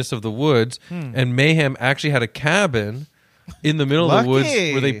loneliness of the woods. And Mayhem actually had a cabin in the middle of the woods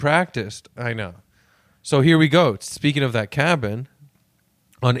Lucky. where they practiced. I know. So here we go. Speaking of that cabin,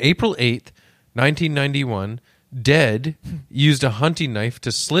 on April 8th, 1991, Dead used a hunting knife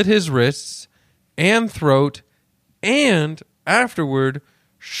to slit his wrists and throat, and afterward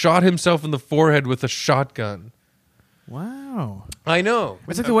shot himself in the forehead with a shotgun. Wow. I know.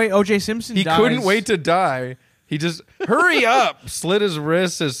 It's like the way O.J. Simpson He dies. couldn't wait to die. He just, hurry up, slit his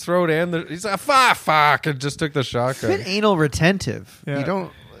wrists, his throat, and he's like, fuck, and just took the Bit shotgun. anal retentive. Yeah. You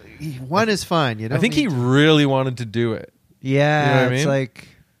don't. One is fine. You know. I think he really wanted to do it. Yeah, You know what I it's mean? like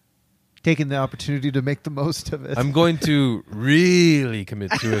taking the opportunity to make the most of it. I'm going to really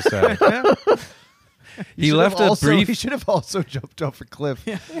commit suicide. He should left have a also, brief. He should have also jumped off a cliff.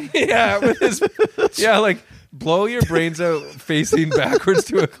 Yeah, with his, like blow your brains out facing backwards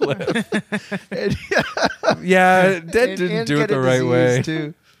to a cliff. And, Yeah, Dead and didn't do get it the a right way. disease,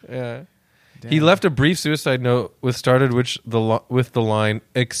 too. Yeah. He left a brief suicide note with the line,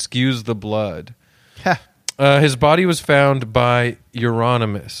 "Excuse the blood." Ha. His body was found by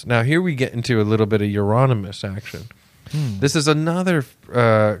Euronymous. Now here we get into a little bit of Euronymous action. This is another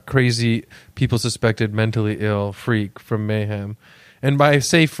crazy, people suspected mentally ill freak from Mayhem. And by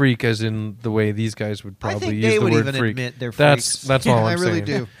say freak as in the way these guys would I probably think use they the would word even freak. admit they're That's freaks. all I I'm really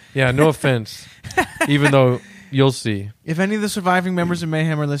saying. do. Yeah, no offense. Even though you'll see. If any of the surviving members of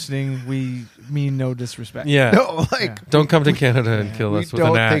Mayhem are listening, we mean no disrespect. Yeah. No, like Don't come to Canada and kill we us with an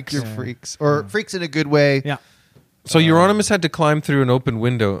don't axe. think you're freaks or freaks in a good way. Yeah. So Euronymous had to climb through an open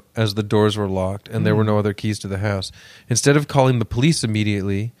window as the doors were locked and there were no other keys to the house. Instead of calling the police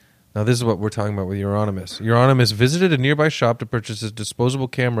immediately, now this is what we're talking about with Euronymous. Euronymous visited a nearby shop to purchase a disposable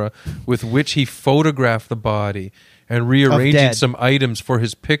camera with which he photographed the body, and rearranging dead. some items for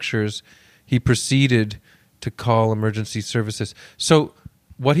his pictures, he proceeded to call emergency services. So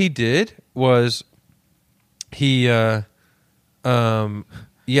what he did was he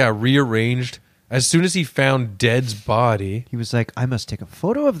rearranged. As soon as he found Dead's body, He was like, I must take a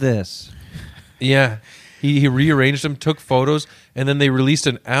photo of this. yeah, he rearranged them, took photos, and then they released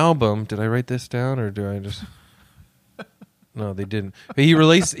an album. Did I write this down, or do I just? No, they didn't. But he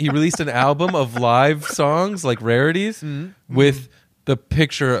released an album of live songs, like rarities, with the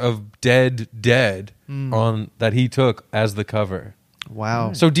picture of Dead on that he took as the cover.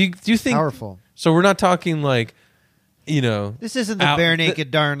 Wow. So do you think? Powerful. So we're not talking like, This isn't the bare naked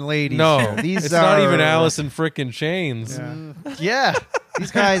darn ladies. No, These it's are, not even Alice in frickin' Chains. Yeah.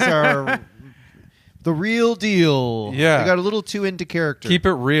 These guys are the real deal. Yeah. They got a little too into character. Keep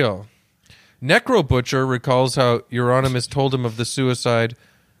it real. Necro Butcher recalls how Euronymous told him of the suicide.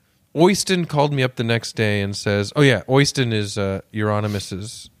 Oyston called me up the next day and says, oh yeah, Oyston is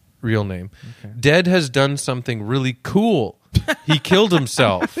Euronymous' real name. Okay. Dead has done something really cool. He killed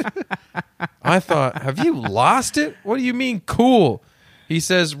himself. I thought, have you lost it? What do you mean cool? He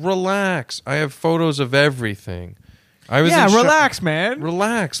says, relax. I have photos of everything. I was relax, man.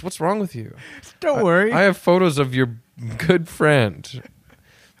 Relax. What's wrong with you? Don't worry. I have photos of your good friend.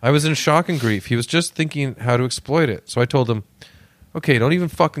 I was in shock and grief. He was just thinking how to exploit it. So I told him, okay, don't even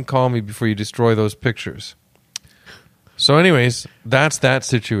fucking call me before you destroy those pictures. So anyways, that's that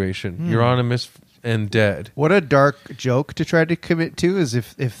situation. Euronymous and Dead. What a dark joke to try to commit to is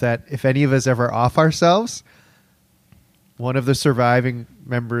if any of us ever off ourselves. one of the surviving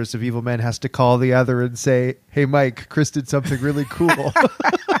members of Evil Men has to call the other and say, "Hey, Mike, Chris did something really cool."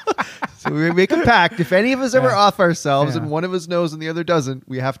 So we make a pact. If any of us ever off ourselves and one of us knows and the other doesn't,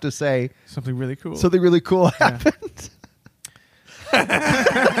 we have to say something really cool. Something really cool happened.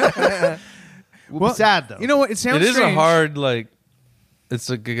 We'll be sad though. You know what? It sounds. It is strange. a hard It's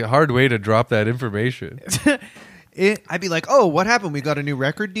a hard way to drop that information. I'd be like, "Oh, what happened? We got a new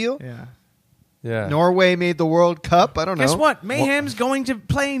record deal. Yeah. Yeah. Norway made the World Cup. I don't know. Guess what? Mayhem's going to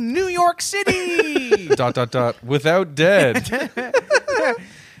play New York City. ... Without Dead.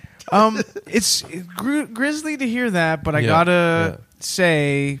 It's grisly to hear that, but I gotta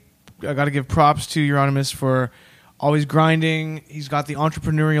say, I gotta give props to Euronymous for always grinding. He's got the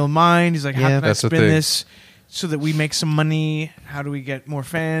entrepreneurial mind. He's like, how can I spin this so that we make some money? How do we get more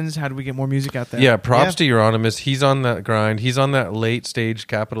fans? How do we get more music out there? Yeah, props to Euronymous. He's on that grind. He's on that late stage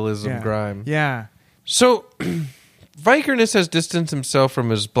capitalism grind. Yeah. So, Vikernes has distanced himself from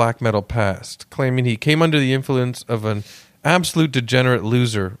his black metal past, claiming he came under the influence of an absolute degenerate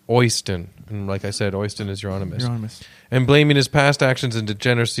loser, Oyston. And like I said, Oyston is Euronymous. And blaming his past actions and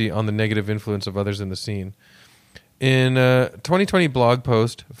degeneracy on the negative influence of others in the scene. In a 2020 blog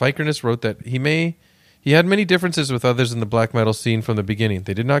post, Vikernes wrote that he had many differences with others in the black metal scene from the beginning.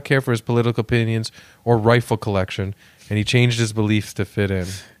 They did not care for his political opinions or rifle collection, and he changed his beliefs to fit in.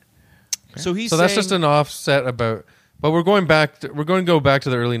 So that's just an offset about. But we're going to go back to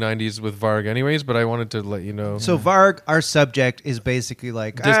the early 90s with Varg anyways, but I wanted to let you know. So Varg, our subject, is basically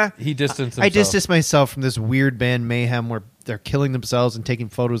like... he distanced himself. I distanced myself from this weird band Mayhem where they're killing themselves and taking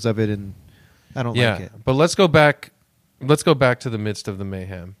photos of it, and I don't like it. But let's go back to the midst of the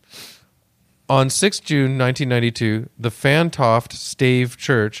mayhem. On 6 June 1992, the Fantoft Stave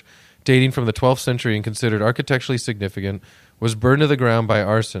Church, dating from the 12th century and considered architecturally significant, was burned to the ground by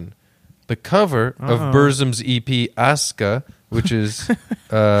arson. The cover of Burzum's EP Aska, which is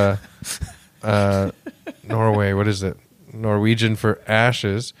Norway, what is it? Norwegian for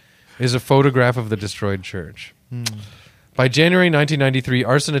ashes, is a photograph of the destroyed church. By January 1993,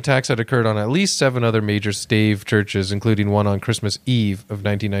 arson attacks had occurred on at least 7 other major stave churches, including one on Christmas Eve of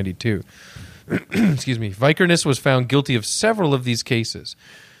 1992. Excuse me. Vikernes was found guilty of several of these cases.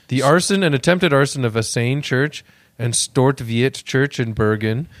 The arson and attempted arson of Asane Church and Stortviet Church in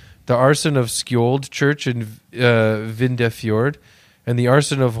Bergen, the arson of Skjold Church in Vindefjord, and the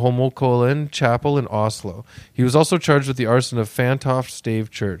arson of Holmenkollen Chapel in Oslo. He was also charged with the arson of Fantoft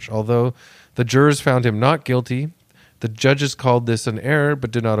Stave Church. Although the jurors found him not guilty, the judges called this an error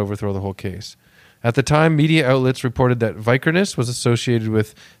but did not overthrow the whole case. At the time, media outlets reported that Vikernes was associated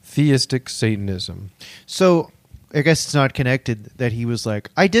with theistic Satanism. So I guess it's not connected that he was like,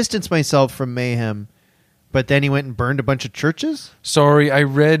 I distanced myself from Mayhem, but then he went and burned a bunch of churches? Sorry, I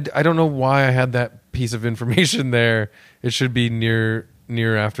don't know why I had that piece of information there. It should be near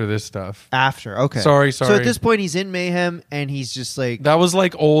after this stuff. After, okay. Sorry. So at this point, he's in Mayhem, and he's just like... That was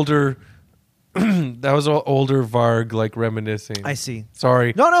like older... that was all older Varg, like reminiscing. I see.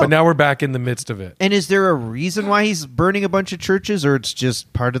 Sorry. No. But now we're back in the midst of it. And is there a reason why he's burning a bunch of churches, or it's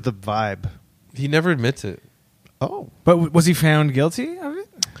just part of the vibe? He never admits it. Oh. But was he found guilty of it?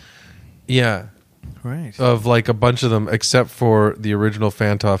 Yeah. Right. Of like a bunch of them, except for the original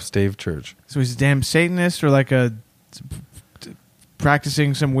Fantoft Stave Church. So he's a damn Satanist or like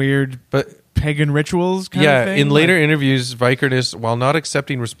practicing some weird pagan rituals kind of thing? In later interviews, Vikernes, while not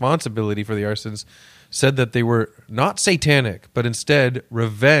accepting responsibility for the arsons, said that they were not satanic, but instead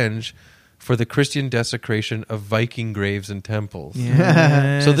revenge for the Christian desecration of Viking graves and temples.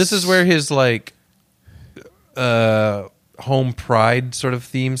 Yes. So this is where his like home pride sort of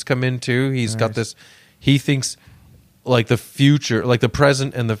themes come in too. He's got this, he thinks like the future, like the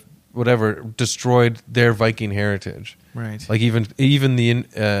present and the whatever destroyed their Viking heritage. Right. Like even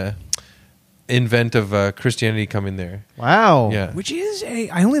the invent of Christianity coming there. Wow. Yeah. Which is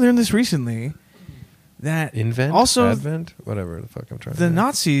I only learned this recently. That invent? Also, Advent? Whatever the fuck I'm trying to the say.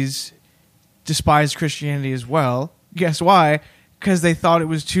 Nazis despised Christianity as well. Guess why? Because they thought it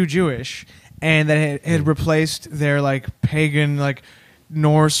was too Jewish. And that it had replaced their like pagan, like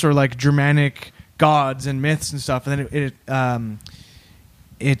Norse or like Germanic gods and myths and stuff. And then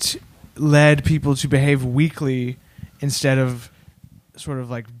it led people to behave weakly instead of sort of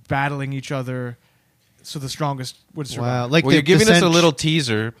like battling each other. So the strongest would survive. Wow. Like you're giving us a little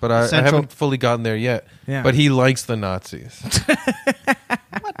teaser, but I haven't fully gotten there yet. Yeah. But he likes the Nazis.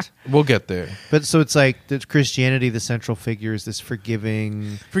 What? We'll get there. But so it's like the Christianity, the central figure is this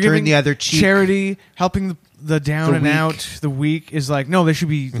forgiving, turn the other cheek. Charity, helping the down The and weak. out, the weak is like, no, they should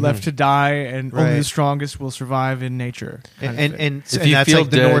be left to die, and only Right. the strongest will survive in nature. And you that's feel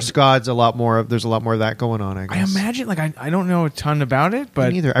like the dead- Norse gods. There's a lot more of that going on. I I guess. imagine, like, I don't know a ton about it,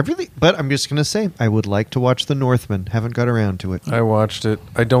 but Neither. But I'm just gonna say I would like to watch The Northman. Haven't got around to it. I watched it.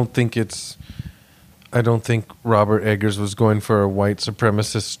 I don't think Robert Eggers was going for a white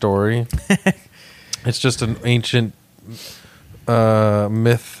supremacist story. It's just an ancient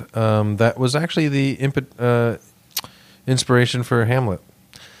myth that was actually the inspiration for Hamlet.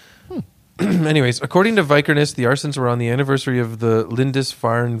 Anyways, according to Vikernes, the arsons were on the anniversary of the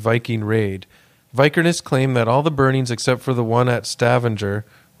Lindisfarne Viking raid. Vikernes claimed that all the burnings except for the one at Stavanger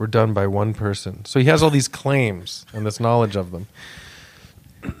were done by one person. So he has all these claims and this knowledge of them.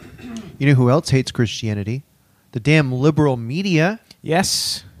 You know who else hates Christianity? The damn liberal media.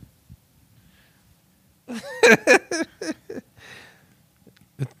 yes.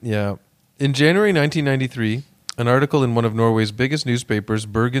 Yeah. In January 1993, an article in one of Norway's biggest newspapers,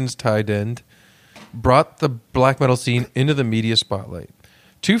 Bergens Tidend, brought the black metal scene into the media spotlight.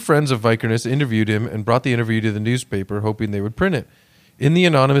 Two friends of Vikernes interviewed him and brought the interview to the newspaper, hoping they would print it. In the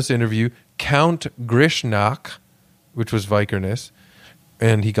anonymous interview, Count Grishnak, which was Vikernes,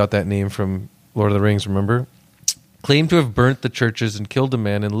 and he got that name from Lord of the Rings, remember? Claimed to have burnt the churches and killed a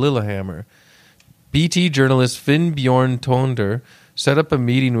man in Lillehammer. BT journalist Finn Bjorn Tonder set up a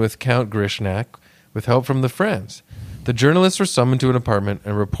meeting with Count Grishnak with help from the friends. The journalists were summoned to an apartment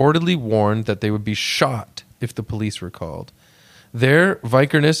and reportedly warned that they would be shot if the police were called. There,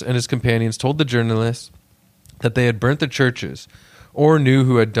 Vikernes and his companions told the journalists that they had burnt the churches or knew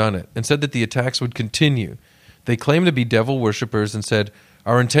who had done it and said that the attacks would continue. They claimed to be devil worshippers and said,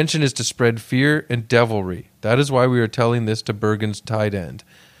 "Our intention is to spread fear and devilry. That is why we are telling this to Bergen's Tidend."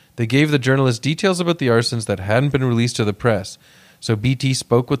 They gave the journalists details about the arsons that hadn't been released to the press, so BT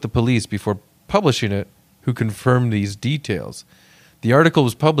spoke with the police before publishing it, who confirmed these details. The article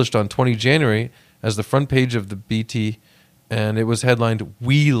was published on 20 January as the front page of the BT, and it was headlined,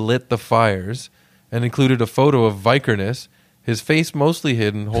 "We Lit the Fires," and included a photo of Vikernes, his face mostly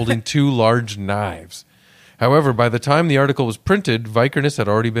hidden, holding two large knives. However, by the time the article was printed, Vikernes had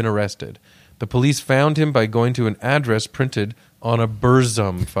already been arrested. The police found him by going to an address printed on a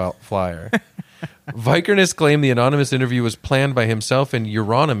Burzum flyer. Vikernes claimed the anonymous interview was planned by himself and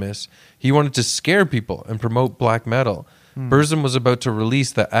Euronymous. He wanted to scare people and promote black metal. Burzum was about to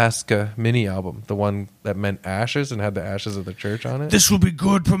release the Aska mini album, the one that meant ashes and had the ashes of the church on it. This will be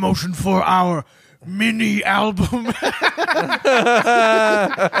good promotion for our mini album.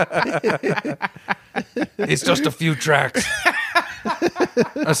 It's just a few tracks.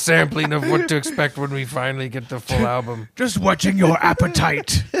 A sampling of what to expect when we finally get the full album. Just whetting your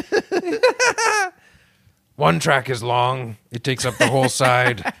appetite. One track is long. It takes up the whole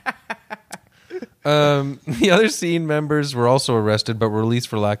side. The other scene members were also arrested but were released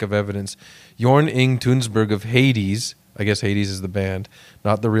for lack of evidence. Jorn Ing Tunsberg of Hades, I guess Hades is the band,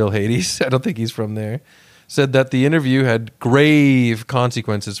 not the real Hades, I don't think he's from there, said that the interview had grave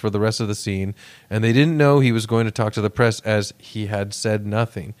consequences for the rest of the scene, and they didn't know he was going to talk to the press as he had said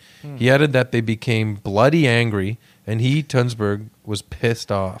nothing. He added that they became bloody angry, and he, Tunsberg, was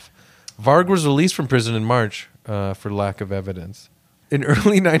pissed off. Varg was released from prison in March for lack of evidence. In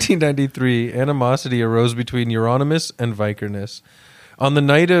early 1993, animosity arose between Euronymous and Vikernes. On the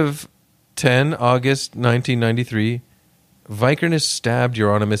night of 10 August 1993, Vikernes stabbed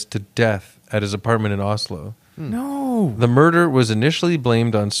Euronymous to death at his apartment in Oslo. No. The murder was initially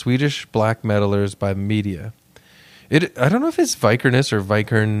blamed on Swedish black metalers by the media. I don't know if it's Vikernes or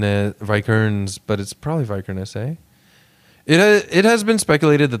Vikernes, but it's probably Vikernes, eh? It has been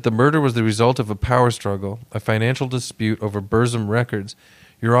speculated that the murder was the result of a power struggle, a financial dispute over Burzum Records.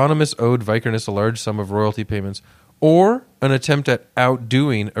 Euronymous owed Vikernes a large sum of royalty payments, or an attempt at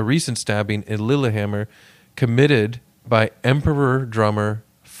outdoing a recent stabbing in Lillehammer committed by Emperor drummer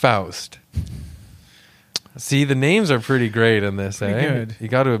Faust. See, the names are pretty great in this, Pretty eh? good. You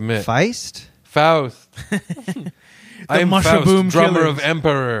got to admit. Feist? Faust. I am Faust, Mushroom drummer Killers. of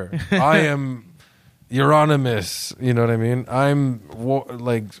Emperor. I am Euronymous. You know what I mean? I'm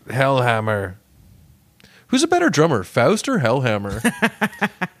like Hellhammer. Who's a better drummer, Faust or Hellhammer?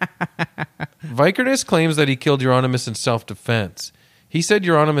 Vikernes claims that he killed Euronymous in self-defense. He said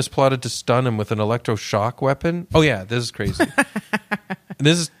Euronymous plotted to stun him with an electroshock weapon. Oh yeah, this is crazy.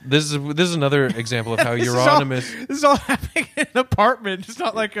 This is another example of how Euronymous. This is all happening in an apartment. It's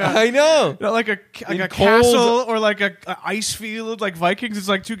not like a. I know. Not like a In cold- castle or like a ice field like Vikings. It's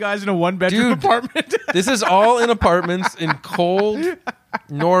like two guys in a one-bedroom Dude. apartment. This is all in apartments in cold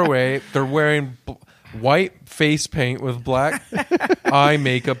Norway. They're wearing white face paint with black eye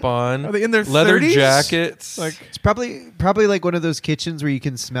makeup on. Are they in their leather 30s? jackets? It's probably like one of those kitchens where you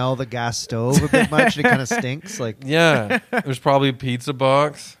can smell the gas stove a bit much and it kind of stinks. Like, yeah. There's probably a pizza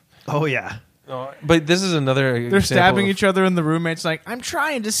box. oh yeah. But this is another. They're stabbing each other, and the roommate's like, "I'm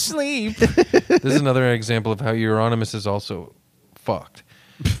trying to sleep." This is another example of how Euronymous is also fucked.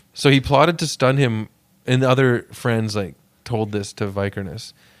 So he plotted to stun him, and the other friends like told this to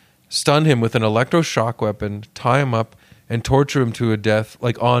Vikernes. Stun him with an electroshock weapon, tie him up, and torture him to a death,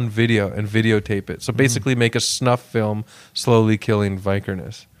 like on video, and videotape it. So basically, make a snuff film slowly killing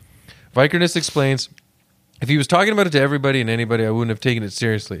Vikernes. Vikernes explains, if he was talking about it to everybody and anybody, I wouldn't have taken it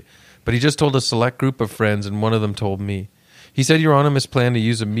seriously. But he just told a select group of friends, and one of them told me. He said Euronymous planned to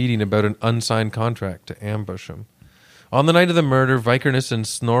use a meeting about an unsigned contract to ambush him. On the night of the murder, Vikernes and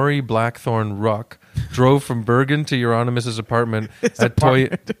Snorri Blackthorn Ruck drove from Bergen to Euronymous' apartment at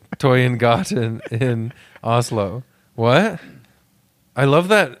Toyengaten in Oslo. What? I love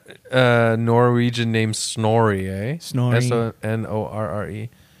that Norwegian name Snorri, eh? Snorri. Snorre.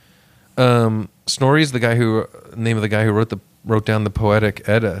 Snorri is the name of the guy who wrote down the Poetic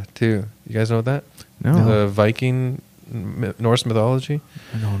Edda, too. You guys know that? No. The Viking Norse mythology?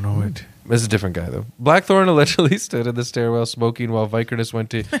 I don't know it. This is a different guy, though. Blackthorn allegedly stood in the stairwell smoking while Vikernes went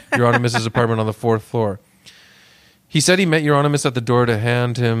to Euronymous' apartment on the 4th floor. He said he met Euronymous at the door to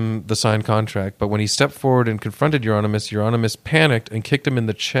hand him the signed contract, but when he stepped forward and confronted Euronymous panicked and kicked him in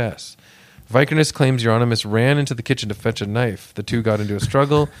the chest. Vikernes claims Euronymous ran into the kitchen to fetch a knife. The two got into a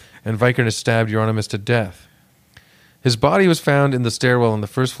struggle, and Vikernes stabbed Euronymous to death. His body was found in the stairwell on the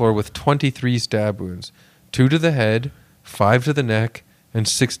 1st floor with 23 stab wounds, 2 to the head, 5 to the neck, and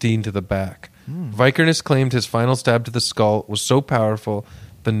 16 to the back. Vikernes claimed his final stab to the skull was so powerful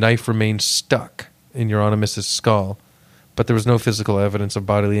the knife remained stuck in Euronymous' skull, but there was no physical evidence of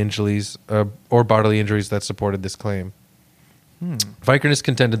bodily injuries that supported this claim. Vikernes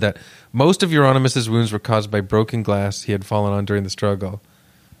contended that most of Euronymous' wounds were caused by broken glass he had fallen on during the struggle.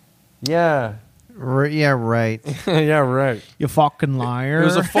 Yeah. Yeah, right. Yeah, right. You fucking liar. It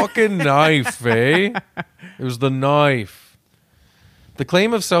was a fucking knife, eh? It was the knife. The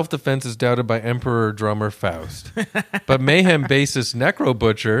claim of self-defense is doubted by Emperor drummer Faust. But Mayhem bassist Necro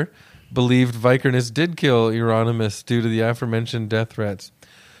Butcher believed Vikernes did kill Euronymous due to the aforementioned death threats.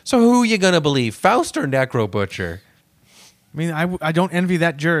 So who you gonna believe, Faust or Necro Butcher? I mean, I don't envy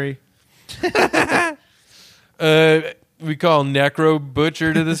that jury. We call Necro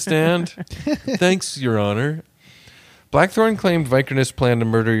Butcher to the stand. Thanks, Your Honor. Blackthorn claimed Vikernes planned to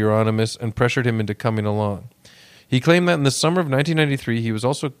murder Euronymous and pressured him into coming along. He claimed that in the summer of 1993, he was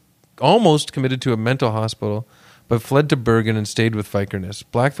also almost committed to a mental hospital, but fled to Bergen and stayed with Vikernes.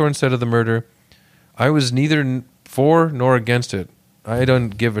 Blackthorn said of the murder, I was neither for nor against it. I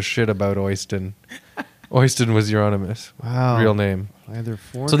don't give a shit about Oyston. Oyston was Euronymous. Wow. Real name. Either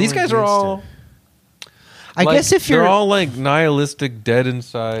for So these nor guys are against all... it. I guess if you're... They're all like nihilistic, dead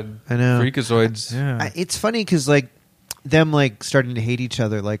inside I know. freakazoids. Yeah. It's funny because like them like starting to hate each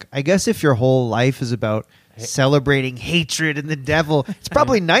other. Like I guess if your whole life is about celebrating hatred and the devil, it's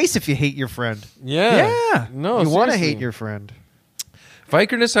probably nice if you hate your friend. Yeah. No, You want to seriously. hate your friend.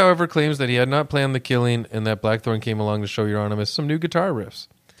 Vikernes, however, claims that he had not planned the killing and that Blackthorn came along to show Euronymous some new guitar riffs.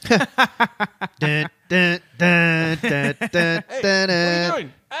 Dun, dun, dun, dun, dun, dun,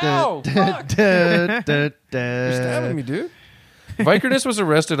 dun. Ow! Fuck! Dun, dun, You're stabbing me, dude. Vikernes was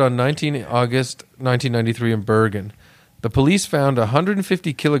arrested on 19 August 1993 in Bergen. The police found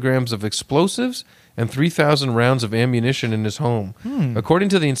 150 kilograms of explosives and 3,000 rounds of ammunition in his home. According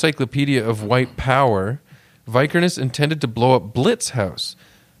to the Encyclopedia of White Power, Vikernes intended to blow up Blitz House.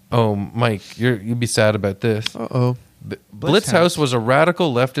 Oh, Mike, you'd be sad about this. Uh-oh. Blitz House was a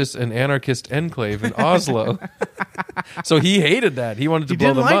radical leftist and anarchist enclave in Oslo. So he hated that. He wanted to You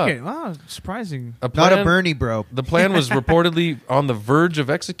blow didn't them like up. it. Wow, surprising. Not a Bernie bro. The plan was reportedly on the verge of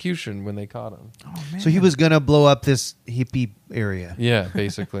execution when they caught him. Oh, man. So he was going to blow up this hippie area. Yeah,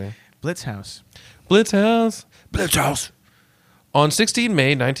 basically. Blitz House. Blitz House. Blitz House. On 16 May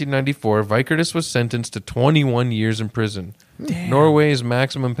 1994, Vikernes was sentenced to 21 years in prison. Damn. Norway's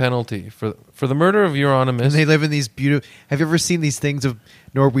maximum penalty for the murder of And Euronymous. they live in these beautiful... Have you ever seen these things of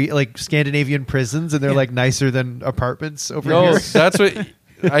like Scandinavian prisons and they're like nicer than apartments over No, here? that's what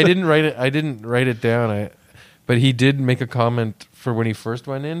I didn't write it. I didn't write it down. But he did make a comment for when he first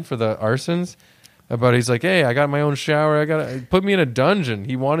went in for the arsons about he's like, hey, I got my own shower. Put me in a dungeon.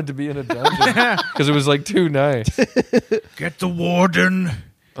 He wanted to be in a dungeon because it was like too nice. Get the warden.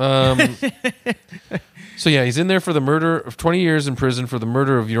 So yeah, he's in there for the murder of 20 years in prison for the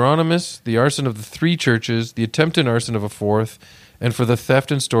murder of Euronymous, the arson of the 3 churches, the attempted arson of a 4th, and for the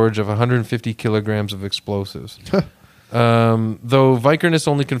theft and storage of 150 kilograms of explosives. Though Vikernes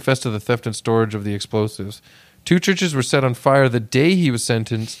only confessed to the theft and storage of the explosives, 2 churches were set on fire the day he was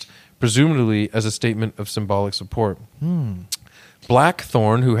sentenced, presumably as a statement of symbolic support.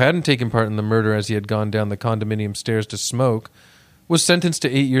 Blackthorne, who hadn't taken part in the murder as he had gone down the condominium stairs to smoke, was sentenced to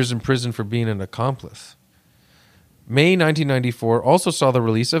 8 years in prison for being an accomplice. May 1994 also saw the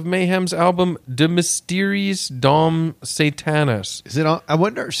release of Mayhem's album De Mysteries Dom Satanas. Is it on? I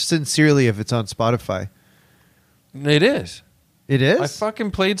wonder sincerely if it's on Spotify. It is. It is? I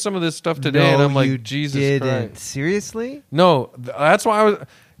fucking played some of this stuff today, and I'm like, you Jesus didn't. Christ. Seriously? No, that's why I was...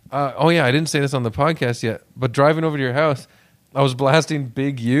 oh, yeah, I didn't say this on the podcast yet, but driving over to your house, I was blasting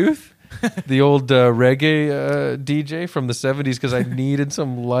Big Youth, the old reggae DJ from the 70s, because I needed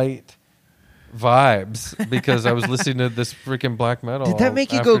some light vibes, because I was listening to this freaking black metal. Did that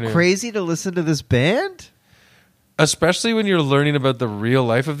make you go crazy to listen to this band? Especially when you're learning about the real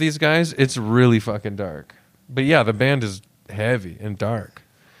life of these guys, it's really fucking dark. But yeah, the band is heavy and dark.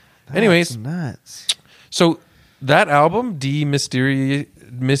 That's Anyways, nuts. So that album, De Mysteries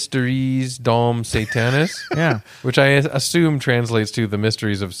Dom Satanas, Yeah. which I assume translates to The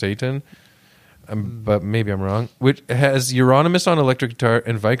Mysteries of Satan, but maybe I'm wrong, which has Euronymous on electric guitar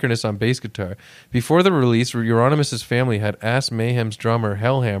and Vikernes on bass guitar. Before the release, Euronymous' family had asked Mayhem's drummer,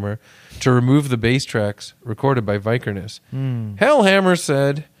 Hellhammer, to remove the bass tracks recorded by Vikernes. Hellhammer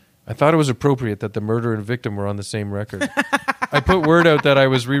said, "I thought it was appropriate that the murderer and victim were on the same record. I put word out that I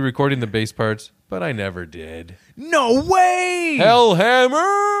was re-recording the bass parts, but I never did." No way!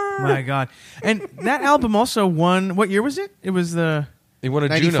 Hellhammer! My God. And that album also won... What year was it? It was the... He won a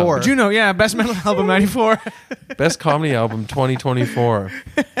 94. Juno, yeah. Best Metal Album, 94. Best Comedy Album 2024.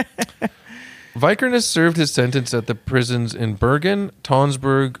 Vikernes served his sentence at the prisons in Bergen,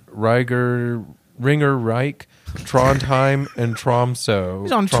 Tonsberg, Ringerreich, Trondheim, and Tromsø.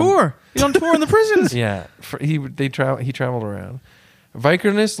 He's on tour. He's on tour in the prisons. Yeah, he traveled around.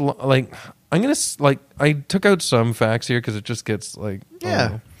 Vikernes, I took out some facts here because it just gets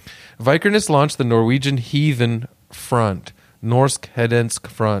Vikernes launched the Norwegian Heathen Front, Norsk Hedensk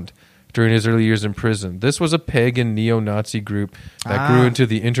Front, during his early years in prison. This was a pagan neo-Nazi group that grew into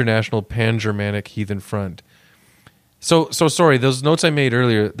the International Pan-Germanic Heathen Front. So sorry, those notes I made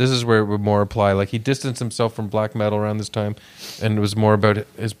earlier, this is where it would more apply. Like, he distanced himself from black metal around this time, and it was more about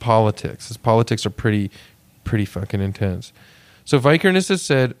his politics. His politics are pretty fucking intense. So Vikernes has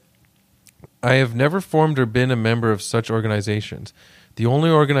said, "I have never formed or been a member of such organizations. The only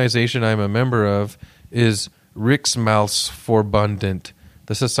organization I am a member of is Riksmalsforbundet,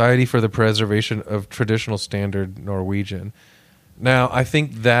 the Society for the Preservation of Traditional Standard Norwegian." Now, I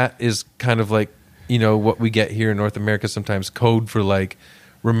think that is kind of like, what we get here in North America sometimes, code for like,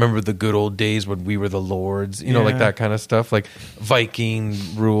 remember the good old days when we were the lords, like that kind of stuff, like Viking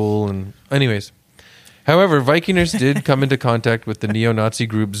rule. And anyways, however, Vikernes did come into contact with the neo-Nazi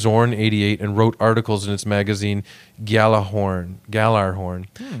group Zorn 88 and wrote articles in its magazine Galarhorn.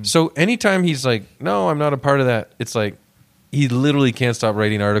 So anytime he's like, "No, I'm not a part of that," it's like he literally can't stop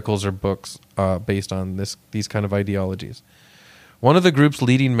writing articles or books based on these kind of ideologies. One of the group's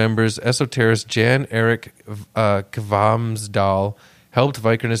leading members, esoterist Jan Erik Kvamsdal, helped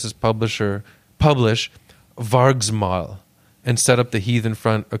Vikernes' publish Vargsmal and set up the Heathen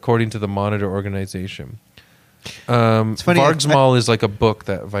Front according to the Monitor organization. It's funny. Vargsmal is like a book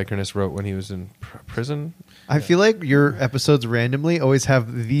that Vikernes wrote when he was in prison. I feel like your episodes randomly always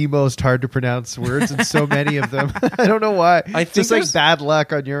have the most hard to pronounce words and so many of them. I don't know why. I think just like bad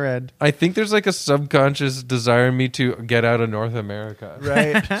luck on your end. I think there's like a subconscious desire in me to get out of North America.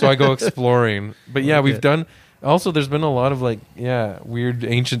 Right. So I go exploring. But yeah, we've Okay. done... Also, there's been a lot of weird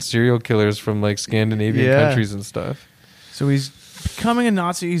ancient serial killers from like Scandinavian countries and stuff. So he's becoming a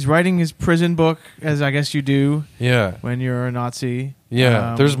Nazi. He's writing his prison book, as I guess you do Yeah. when you're a Nazi.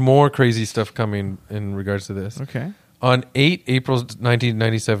 Yeah. There's more crazy stuff coming in regards to this. Okay. On 8 April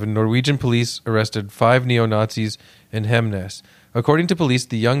 1997, Norwegian police arrested 5 neo-Nazis in Hemnes. According to police,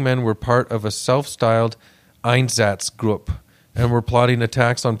 the young men were part of a self-styled Einsatzgruppe and were plotting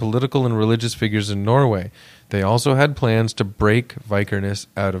attacks on political and religious figures in Norway. They also had plans to break Vikernes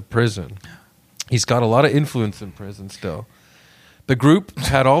out of prison. He's got a lot of influence in prison still. The group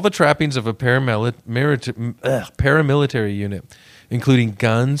had all the trappings of a paramilitary unit, including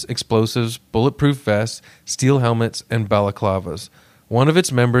guns, explosives, bulletproof vests, steel helmets, and balaclavas. One of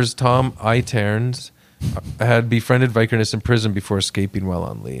its members, Tom Eiterns, had befriended Vikernes in prison before escaping while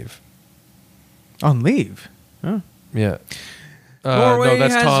on leave. On leave? Huh. Yeah. Norway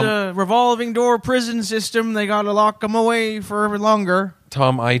that's has Tom. a revolving door prison system. They got to lock them away for longer.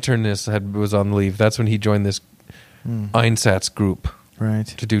 Tom Eiternes was on leave. That's when he joined this Einsatzgruppe Right.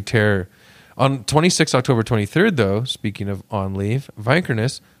 to do terror. On 26 October 23rd, though, speaking of on leave,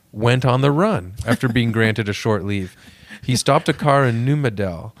 Vikernes went on the run after being granted a short leave. He stopped a car in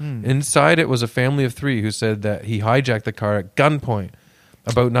Numedal. Inside it was a family of 3 who said that he hijacked the car at gunpoint.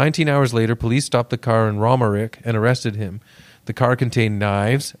 About 19 hours later, police stopped the car in Romarik and arrested him. The car contained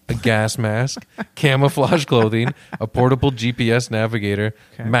knives, a gas mask, camouflage clothing, a portable GPS navigator,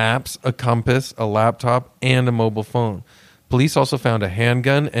 maps, a compass, a laptop, and a mobile phone. Police also found a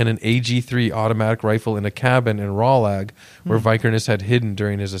handgun and an AG-3 automatic rifle in a cabin in Rollag, where Vikernes had hidden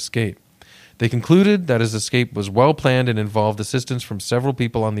during his escape. They concluded that his escape was well planned and involved assistance from several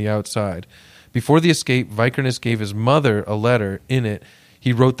people on the outside. Before the escape, Vikernes gave his mother a letter. In it,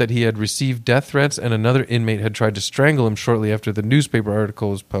 he wrote that he had received death threats and another inmate had tried to strangle him shortly after the newspaper article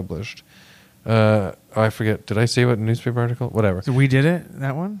was published. I forget. Did I say what newspaper article? Whatever. So we did it?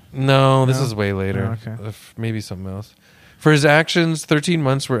 That one? No, this is way later. Oh, okay. Maybe something else. For his actions, 13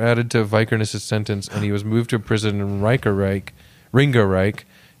 months were added to Vikernes' sentence, and he was moved to a prison in Ringerike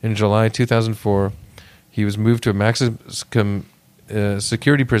in July 2004. He was moved to a maximum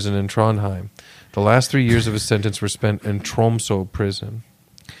security prison in Trondheim. The last 3 years of his sentence were spent in Tromsø prison.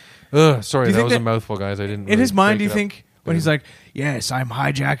 Sorry, that was a mouthful, guys. I didn't. In his mind, do you break it think when he's like, "Yes, I'm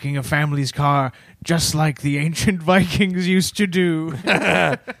hijacking a family's car, just like the ancient Vikings used to do."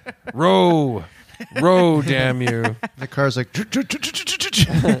 Row, damn you! The car's like.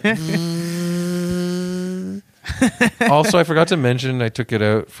 Also, I forgot to mention, I took it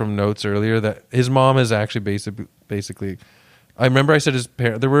out from notes earlier, that his mom is actually basically. I remember I said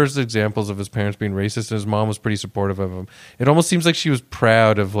there were examples of his parents being racist, and his mom was pretty supportive of him. It almost seems like she was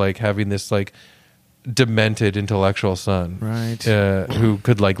proud of like having this like demented intellectual son, Right. Who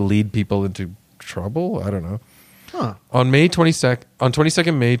could like lead people into trouble. I don't know. Huh. On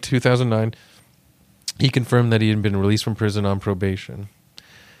 22nd May 2009, he confirmed that he had been released from prison on probation.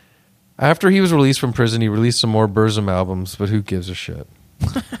 After he was released from prison, he released some more Burzum albums, but who gives a shit?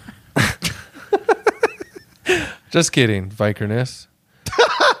 Just kidding, Vikernes.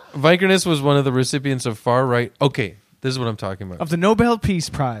 Vikernes was one of the recipients of far-right... Okay, this is what I'm talking about. Of the Nobel Peace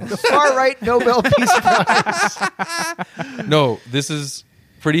Prize. The far-right Nobel Peace Prize. No, this is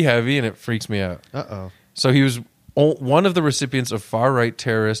pretty heavy, and it freaks me out. Uh-oh. So he was one of the recipients of far-right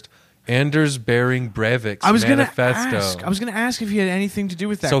terrorist Anders Behring Breivik's manifesto. I was going to ask if he had anything to do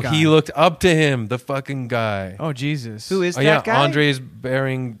with that so guy. he looked up to him, the fucking guy. Oh, Jesus. Who is that guy? Anders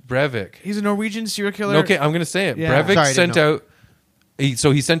Behring Breivik. He's a Norwegian serial killer. Okay, I'm going to say it. Yeah. Breivik Sorry, I sent didn't know. out...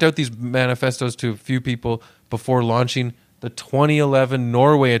 he sent out these manifestos to a few people before launching the 2011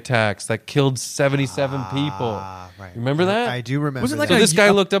 Norway attacks that killed 77 people. Right. Remember that? I do remember. Wasn't that. like So this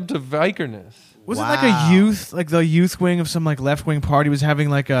guy looked up to Vikernes. Wasn't like a youth, like the youth wing of some like left wing party was having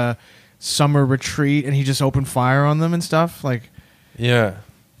like a summer retreat, and he just opened fire on them and stuff. Like, Yeah.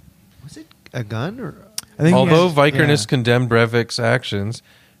 Was it a gun or? I think Although Vikernes condemned Breivik's actions,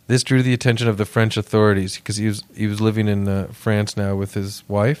 this drew the attention of the French authorities because he was living in France now with his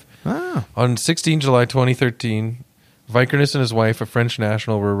wife. Oh. On 16 July 2013, Vikernes and his wife, a French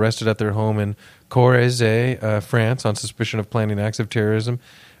national, were arrested at their home in Corrèze, France, on suspicion of planning acts of terrorism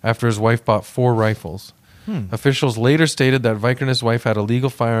after his wife bought 4 rifles. Officials later stated that Vikernes' wife had a legal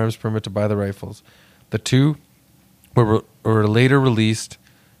firearms permit to buy the rifles. The 2 were later released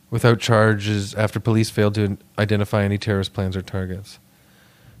without charges after police failed to identify any terrorist plans or targets.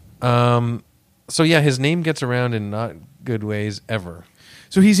 So yeah, his name gets around in not good ways ever.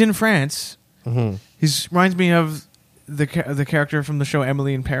 So he's in France. Mm-hmm. He reminds me of the character from the show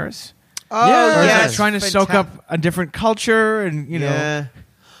Emily in Paris. Oh, Or is yeah, that trying to soak up a different culture and you know. Yeah.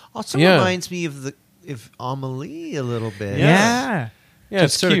 Also reminds me of Amelie a little bit. Yeah. Yeah,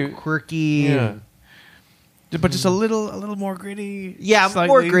 Just it's sort cute. of quirky. Yeah. But just a little more gritty. Yeah, slightly.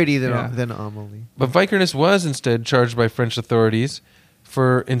 more gritty than Yeah. than Amelie. But Vikernes was instead charged by French authorities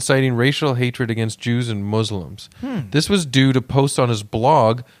for inciting racial hatred against Jews and Muslims. This was due to posts on his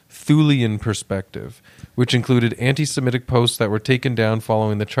blog, Thulian Perspective, which included anti-Semitic posts that were taken down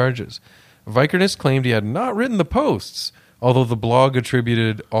following the charges. Vikernes claimed he had not written the posts, although the blog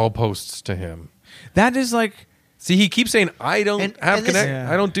attributed all posts to him. That is like... See, he keeps saying, I don't have connect.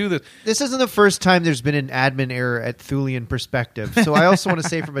 Yeah. I don't do this. This isn't the first time there's been an admin error at Thulian Perspective. So I also want to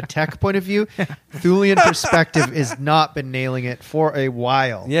say from a tech point of view, Thulian Perspective has not been nailing it for a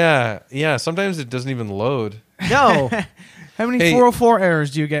while. Yeah. Sometimes it doesn't even load. No. How many Hey. 404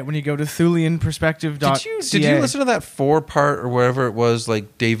 errors do you get when you go to thulianperspective.ca? Did you listen to that 4-part or whatever it was,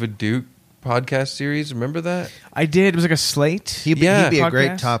 like David Duke podcast series? Remember that? I did. It was like a slate. He'd be a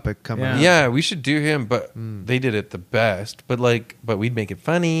great Podcast? topic coming Yeah. up. Yeah, we should do him, but they did it the best. But we'd make it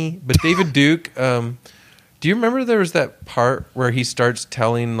funny. But David Duke Do you remember there was that part where he starts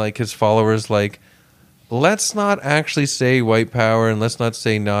telling like his followers like, let's not actually say white power and let's not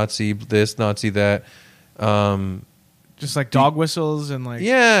say Nazi this, Nazi that. Just like dog whistles and like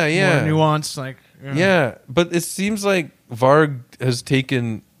more nuance. Like yeah, but it seems like Varg has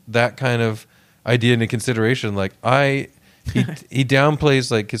taken that kind of idea into consideration. Like he downplays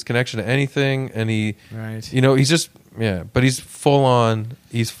like his connection to anything, and he's just but he's full on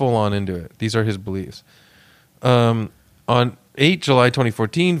into it. These are his beliefs. On 8 July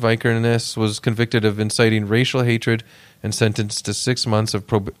 2014, Vikernes was convicted of inciting racial hatred and sentenced to 6 months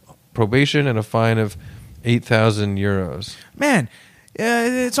of probation and a fine of 8,000 euros. Man,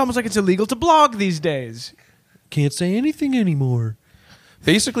 it's almost like it's illegal to blog these days. Can't say anything anymore.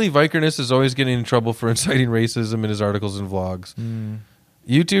 Basically, Vikernes is always getting in trouble for inciting racism in his articles and vlogs.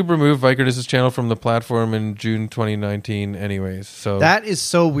 YouTube removed Vikernes' channel from the platform in June 2019 anyways. So that is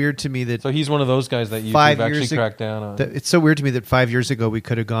so weird to me that... So he's one of those guys that YouTube actually cracked down on. It's so weird to me that 5 years ago we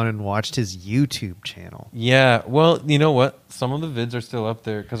could have gone and watched his YouTube channel. Yeah, well, you know what? Some of the vids are still up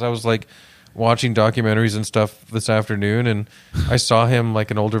there because I was like watching documentaries and stuff this afternoon, and I saw him, like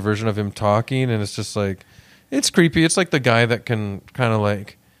an older version of him talking, and it's just like... It's creepy. It's like the guy that can kind of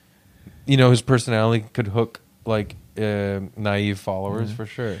like, his personality could hook like naive followers for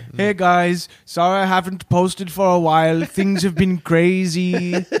sure. Hey guys, sorry I haven't posted for a while. Things have been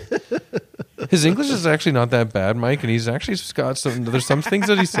crazy. His English is actually not that bad, Mike, and he's actually got some. There's some things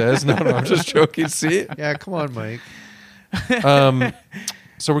that he says. No, I'm just joking. See? Yeah, come on, Mike.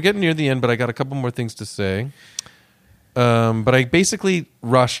 So we're getting near the end, but I got a couple more things to say. But I basically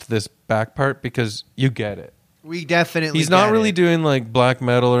rushed this back part because you get it. We definitely. He's not really doing like black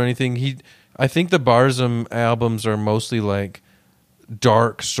metal or anything. I think the Barzum albums are mostly like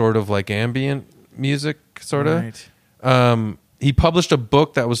dark, sort of like ambient music, sort of. Right. He published a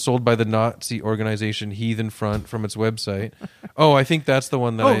book that was sold by the Nazi organization Heathen Front from its website. Oh, I think that's the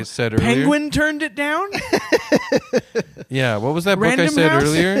one that I said earlier. Penguin turned it down? Yeah, what was that Random book I said House?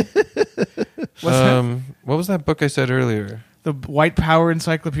 earlier? What was that book I said earlier? The White Power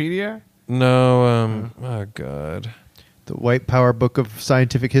Encyclopedia? No, oh God. The White Power Book of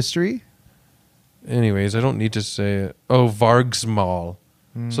Scientific History? Anyways, I don't need to say it. Oh, Varg's Mall.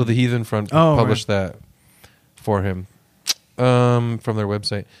 So the Heathen Front published that for him from their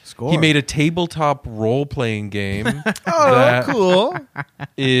website. Score. He made a tabletop role-playing game Cool.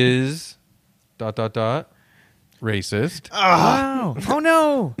 is ... racist. Wow. Oh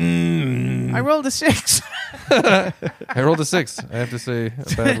no. I rolled a 6. I rolled a 6. I have to say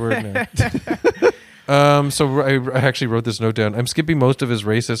a bad word now. So I actually wrote this note down. I'm skipping most of his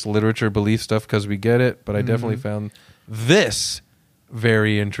racist literature belief stuff because we get it, but I definitely found this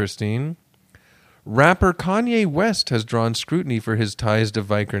very interesting. Rapper Kanye West has drawn scrutiny for his ties to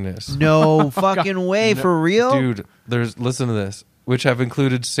Vikernes. No fucking way. For real? Dude, listen to this. Which have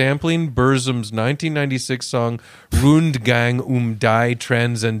included sampling Burzum's 1996 song Rundgang die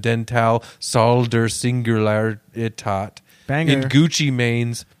Transcendental Sal der Singularität in Gucci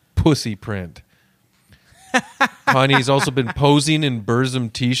Mane's Pussy Print. Kanye's also been posing in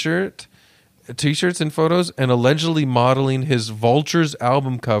Burzum t-shirts and photos and allegedly modeling his Vultures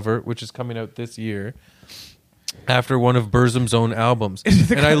album cover, which is coming out this year, after one of Burzum's own albums.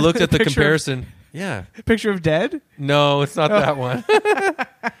 And I looked at the comparison... Yeah. Picture of Dead? No, it's not that one.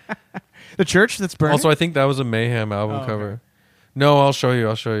 The church that's burning? Also, I think that was a Mayhem album cover. Okay. No, I'll show you.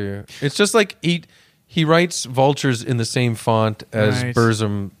 It's just like he writes Vultures in the same font as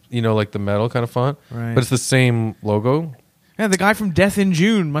Burzum, like the metal kind of font. Right. But it's the same logo. Yeah, the guy from Death in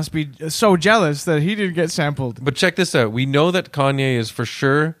June must be so jealous that he didn't get sampled. But check this out. We know that Kanye is for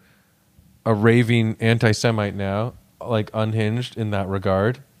sure a raving anti-Semite now, like unhinged in that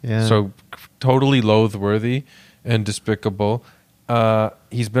regard. Yeah. So totally loathworthy and despicable.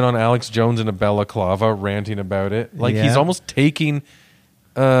 He's been on Alex Jones and a balaclava ranting about it. Like he's almost taking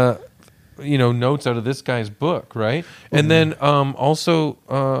notes out of this guy's book, right? Mm-hmm. And then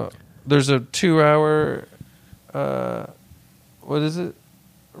also there's a 2-hour what is it?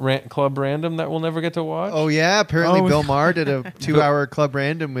 Club Random that we'll never get to watch. Oh yeah, apparently Bill Maher did a 2-hour Club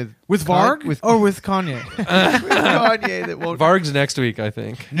Random with Varg with Kanye. With Kanye that won't. Varg's next week, I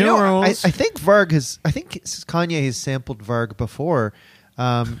think. I think Varg has. I think Kanye has sampled Varg before.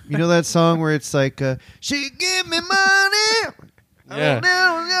 That song where it's like, "She give me money." Yeah.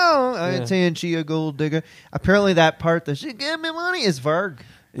 I ain't saying she a gold digger. Apparently, that part that she give me money is Varg.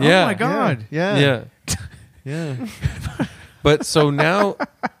 Yeah. Oh my God. Yeah. But so now,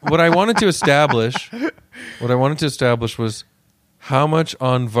 what I wanted to establish was how much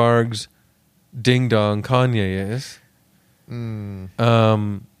on Varg's ding dong Kanye is. But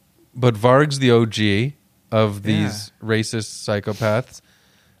Varg's the OG, of these racist psychopaths.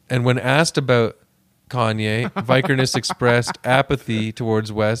 And when asked about Kanye, Vikernes expressed apathy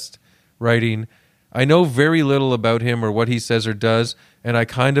towards West, writing, "I know very little about him or what he says or does, and I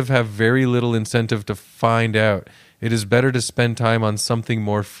kind of have very little incentive to find out. It is better to spend time on something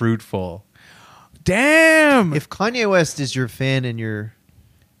more fruitful." Damn! If Kanye West is your fan and you're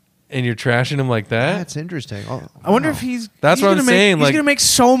trashing him like that? that's interesting. Oh, I wonder wow. if he's... That's he's what I'm gonna make- saying, He's like- going to make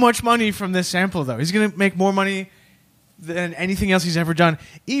so much money from this sample, though. He's going to make more money than anything else he's ever done.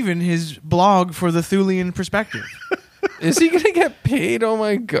 Even his blog for the Thulian Perspective. Is he going to get paid? Oh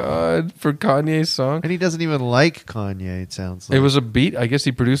my God, for Kanye's song? And he doesn't even like Kanye, it sounds like. It was a beat. I guess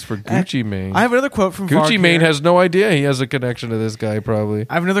he produced for Gucci Mane. I have another quote from Varg Gucci Mane here. has no idea he has a connection to this guy, probably.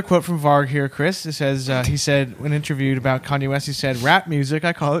 I have another quote from Varg here, Chris. It says, he said, when interviewed about Kanye West, he said, "Rap music,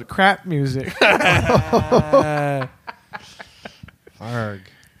 I call it crap music." Varg.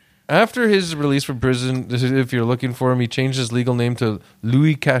 After his release from prison, this is if you're looking for him, he changed his legal name to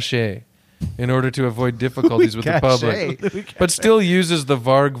Louis Cachet in order to avoid difficulties with the public, but still uses the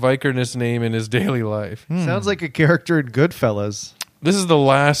Varg Vikernes name in his daily life. Sounds like a character in Goodfellas. This is the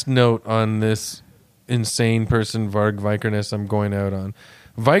last note on this insane person, Varg Vikernes, I'm going out on.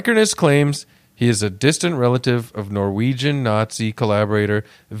 Vikernes claims he is a distant relative of Norwegian Nazi collaborator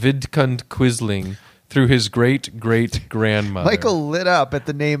Vidkun Quisling through his great-great-grandmother. Michael lit up at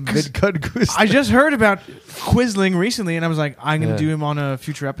the name Vidkun I just heard about Quisling recently, and I was like, I'm going to do him on a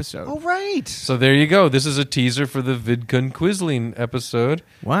future episode. Oh, right. So there you go. This is a teaser for the Vidkun Quisling episode.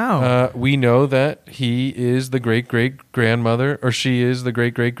 Wow. We know that he is the great-great-grandmother, or she is the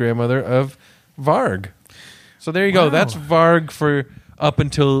great-great-grandmother of Varg. So there you go. That's Varg for up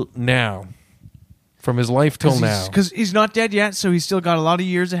until now. From his life till now. Because he's not dead yet, so he's still got a lot of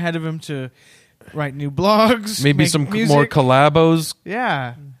years ahead of him to write new blogs. Maybe make some music. more collabos.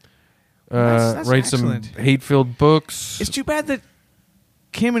 Yeah. That's Write excellent. some hate-filled books. It's too bad that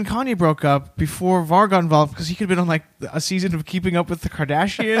Kim and Kanye broke up before Varg got involved, because he could have been on like a season of Keeping Up with the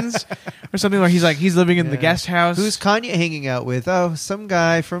Kardashians or something where he's living in the guest house. Who's Kanye hanging out with? Oh, some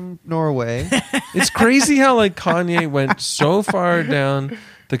guy from Norway. It's crazy how like Kanye went so far down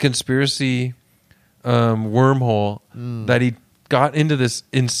the conspiracy wormhole that he got into this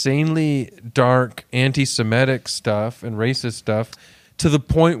insanely dark anti-Semitic stuff and racist stuff to the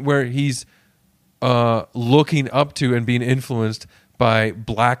point where he's looking up to and being influenced by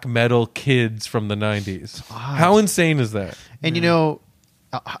black metal kids from the 90s. How insane is that? And you know,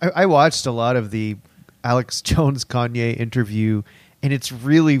 I watched a lot of the Alex Jones Kanye interview, and it's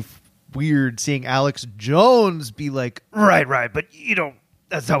really weird seeing Alex Jones be like, right, but you don't.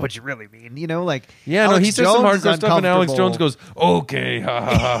 That's not what you really mean, you know. Like, yeah, Alex no, he says Jones some is hardcore stuff, and Alex Jones uncomfortable. goes, "Okay, ha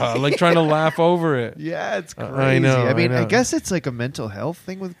ha ha," ha," like trying to laugh over it. Yeah, it's crazy. I know. I mean, I know. I guess it's like a mental health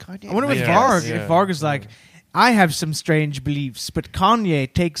thing with Kanye. I wonder with Yes, Varg, yeah. if Varg is like, I have some strange beliefs, but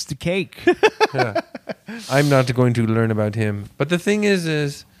Kanye takes the cake. I'm not going to learn about him. But the thing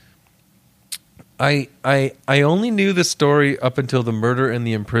is I only knew the story up until the murder and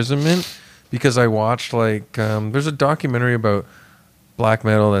the imprisonment because I watched like there's a documentary about black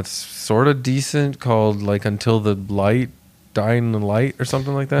metal that's sort of decent called like Until the Light, Die in the Light or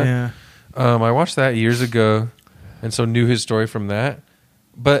something like that. Yeah. I watched that years ago and so knew his story from that.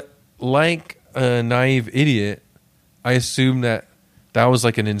 But like a naive idiot, I assumed that was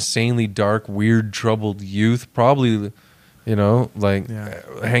like an insanely dark, weird, troubled youth, probably, you know, like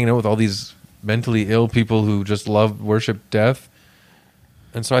hanging out with all these mentally ill people who just worship death.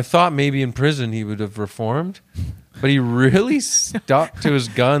 And so I thought maybe in prison he would have reformed, but he really stuck to his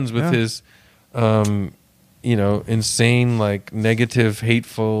guns with his, you know, insane, like negative,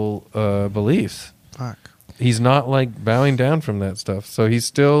 hateful beliefs. Fuck. He's not like bowing down from that stuff. So he's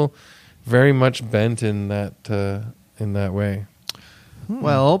still very much bent in that way.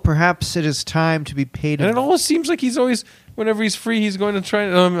 Well, perhaps it is time to be paid. And it always seems like he's always, whenever he's free, he's going to try.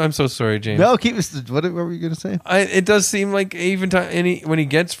 I'm so sorry, James. No, keep us. What were you going to say? It does seem like even when he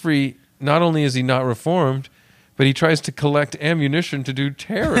gets free, not only is he not reformed, but he tries to collect ammunition to do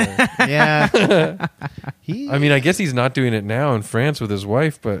terror. Yeah. I mean, I guess he's not doing it now in France with his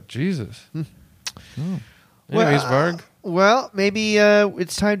wife, but Jesus. Anyways, Varg. Well, maybe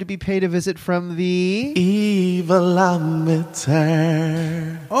it's time to be paid a visit from the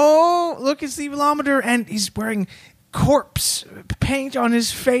Evilometer. Oh, look, it's the Evilometer, and he's wearing corpse paint on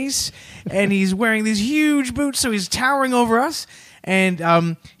his face, and he's wearing these huge boots, so he's towering over us.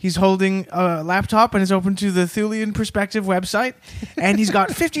 And he's holding a laptop and is open to the Thulian Perspective website, and he's got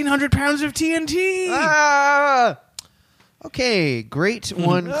 1,500 pounds of TNT. Ah! Okay, great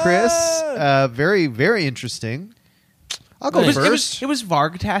one, Chris. Very, very interesting. I'll go first. It was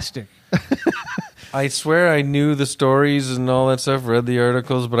Varg-tastic. I swear I knew the stories and all that stuff, read the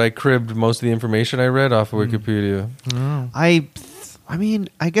articles, but I cribbed most of the information I read off of Wikipedia. I mean,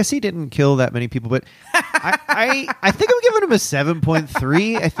 I guess he didn't kill that many people, but I think I'm giving him a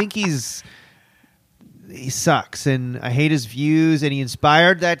 7.3. I think he sucks, and I hate his views, and he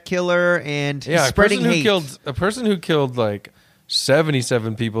inspired that killer, and he's spreading hate. A person who killed like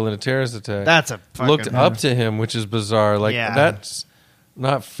 77 people in a terrorist attack. That's a looked up to him, which is bizarre. Like that's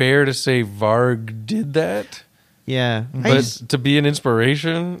not fair to say Varg did that. Yeah, but to be an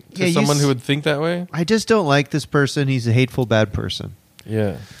inspiration to someone who would think that way. I just don't like this person. He's a hateful, bad person.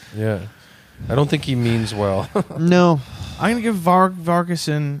 Yeah. I don't think he means well. No, I'm gonna give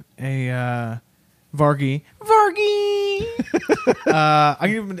Vargason a Vargy. I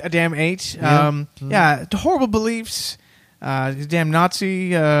give him a damn 8. Horrible beliefs. Damn Nazi.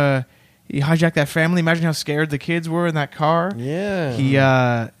 He hijacked that family. Imagine how scared the kids were in that car. Yeah.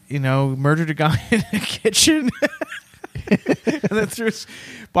 He, murdered a guy in a kitchen. And then threw his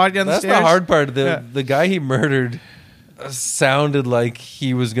body down the stairs. That's the hard part. The guy he murdered sounded like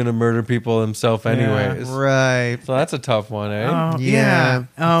he was going to murder people himself anyways. Yeah, right. So that's a tough one, eh? Yeah.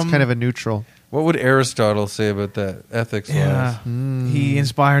 It's kind of a neutral. What would Aristotle say about that, ethics-wise? Yeah. He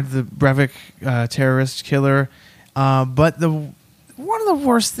inspired the Breivik terrorist killer. But one of the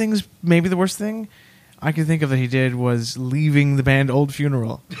worst things, maybe the worst thing I can think of that he did was leaving the band Old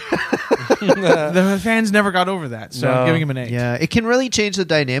Funeral. The fans never got over that, so I'm giving him an 8. Yeah, it can really change the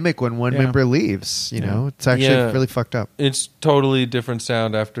dynamic when one member leaves. You know, it's actually really fucked up. It's totally different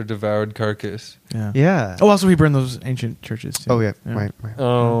sound after Devoured Carcass. Yeah. Oh, also he burned those ancient churches, too. Oh, yeah. Right.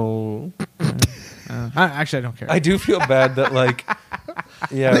 Oh. Actually, I don't care. I do feel bad that, like,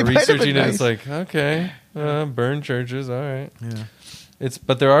 researching it, it's like, okay, burn churches, all right. Yeah.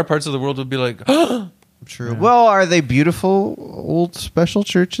 But there are parts of the world that would be like, True. Yeah. Well, are they beautiful old special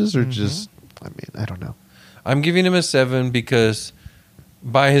churches or just? I mean, I don't know. I'm giving him a 7 because,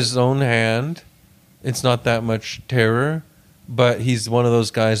 by his own hand, it's not that much terror, but he's one of those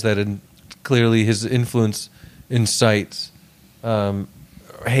guys that clearly his influence incites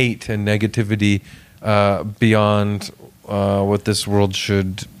hate and negativity beyond what this world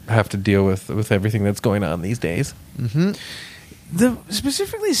should have to deal with everything that's going on these days. Mm-hmm. The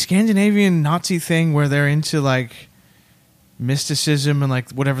specifically Scandinavian Nazi thing where they're into like mysticism and like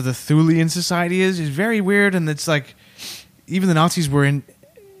whatever the Thulian society is very weird, and it's like even the Nazis were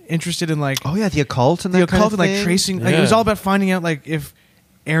interested in like the occult and the occult and like tracing. Like, it was all about finding out like if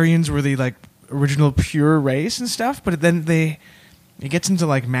Aryans were the like original pure race and stuff, but then it gets into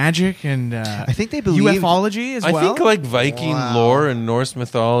like magic and I think they believe ufology as well. I think like Viking lore and Norse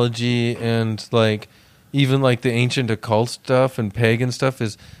mythology and like even like the ancient occult stuff and pagan stuff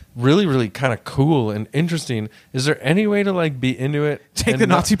is really, really kind of cool and interesting. Is there any way to like be into it? Take the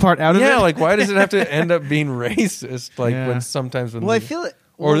Nazi part out of it? Yeah, like why does it have to end up being racist? Like when I feel it,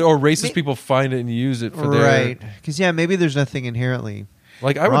 or racist people find it and use it for their right. Because maybe there's nothing inherently.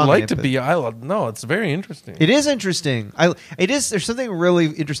 Like I would like to be. No, it's very interesting. It is interesting. There's something really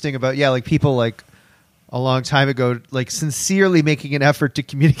interesting about like people like a long time ago, like sincerely making an effort to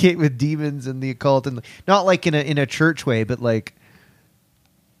communicate with demons and the occult, and not like in a church way, but like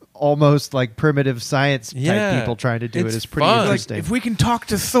almost like primitive science type people trying to do it is pretty interesting. Like, if we can talk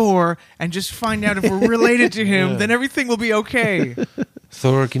to Thor and just find out if we're related to him, then everything will be okay.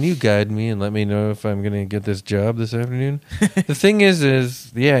 Thor, can you guide me and let me know if I'm going to get this job this afternoon? The thing is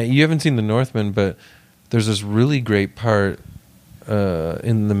you haven't seen The Northman, but there's this really great part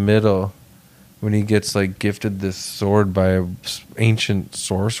in the middle when he gets like gifted this sword by a ancient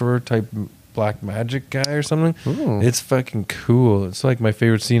sorcerer type black magic guy or something. Ooh. It's fucking cool. It's like my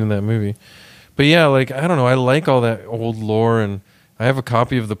favorite scene in that movie. But yeah, like I don't know, I like all that old lore, and I have a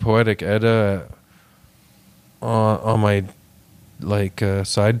copy of the Poetic Edda on my like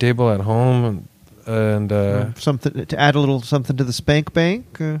side table at home, and something to add a little something to the spank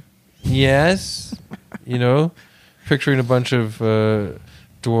bank. Yes, picturing a bunch of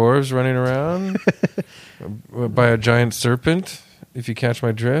dwarves running around by a giant serpent. If you catch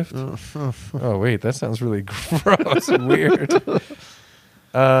my drift. Oh wait, that sounds really gross and weird.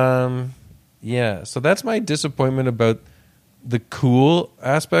 So that's my disappointment about the cool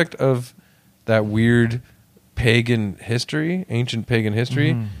aspect of that weird pagan history, ancient pagan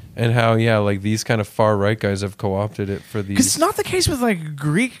history, and how like these kind of far right guys have co-opted it for these. Because it's not the case with like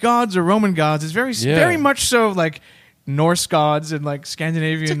Greek gods or Roman gods. It's very much so like Norse gods and like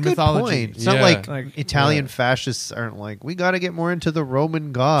Scandinavian mythology. Point. It's not like Italian fascists aren't like, we got to get more into the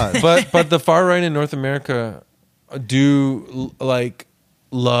Roman gods. But the far right in North America do like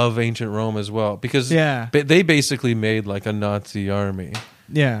love ancient Rome as well, because they basically made like a Nazi army.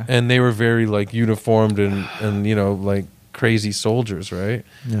 Yeah. and they were very like uniformed and you know like crazy soldiers, right?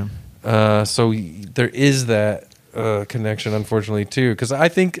 Yeah. So there is that connection, unfortunately, too, because I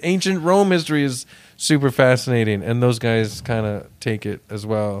think ancient Rome history is super fascinating, and those guys kind of take it as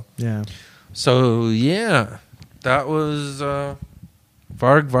well. Yeah. So yeah, that was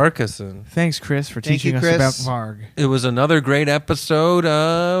Varg Varkason. Thanks, Chris, for Thank teaching you, us Chris. about Varg. It was another great episode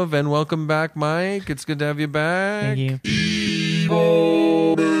of, and welcome back, Mike. It's good to have you back. Thank you.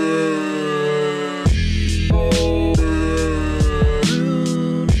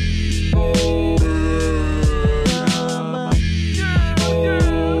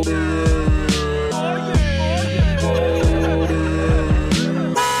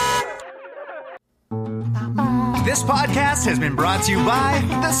 This podcast has been brought to you by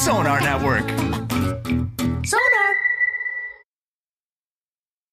the Sonar Network.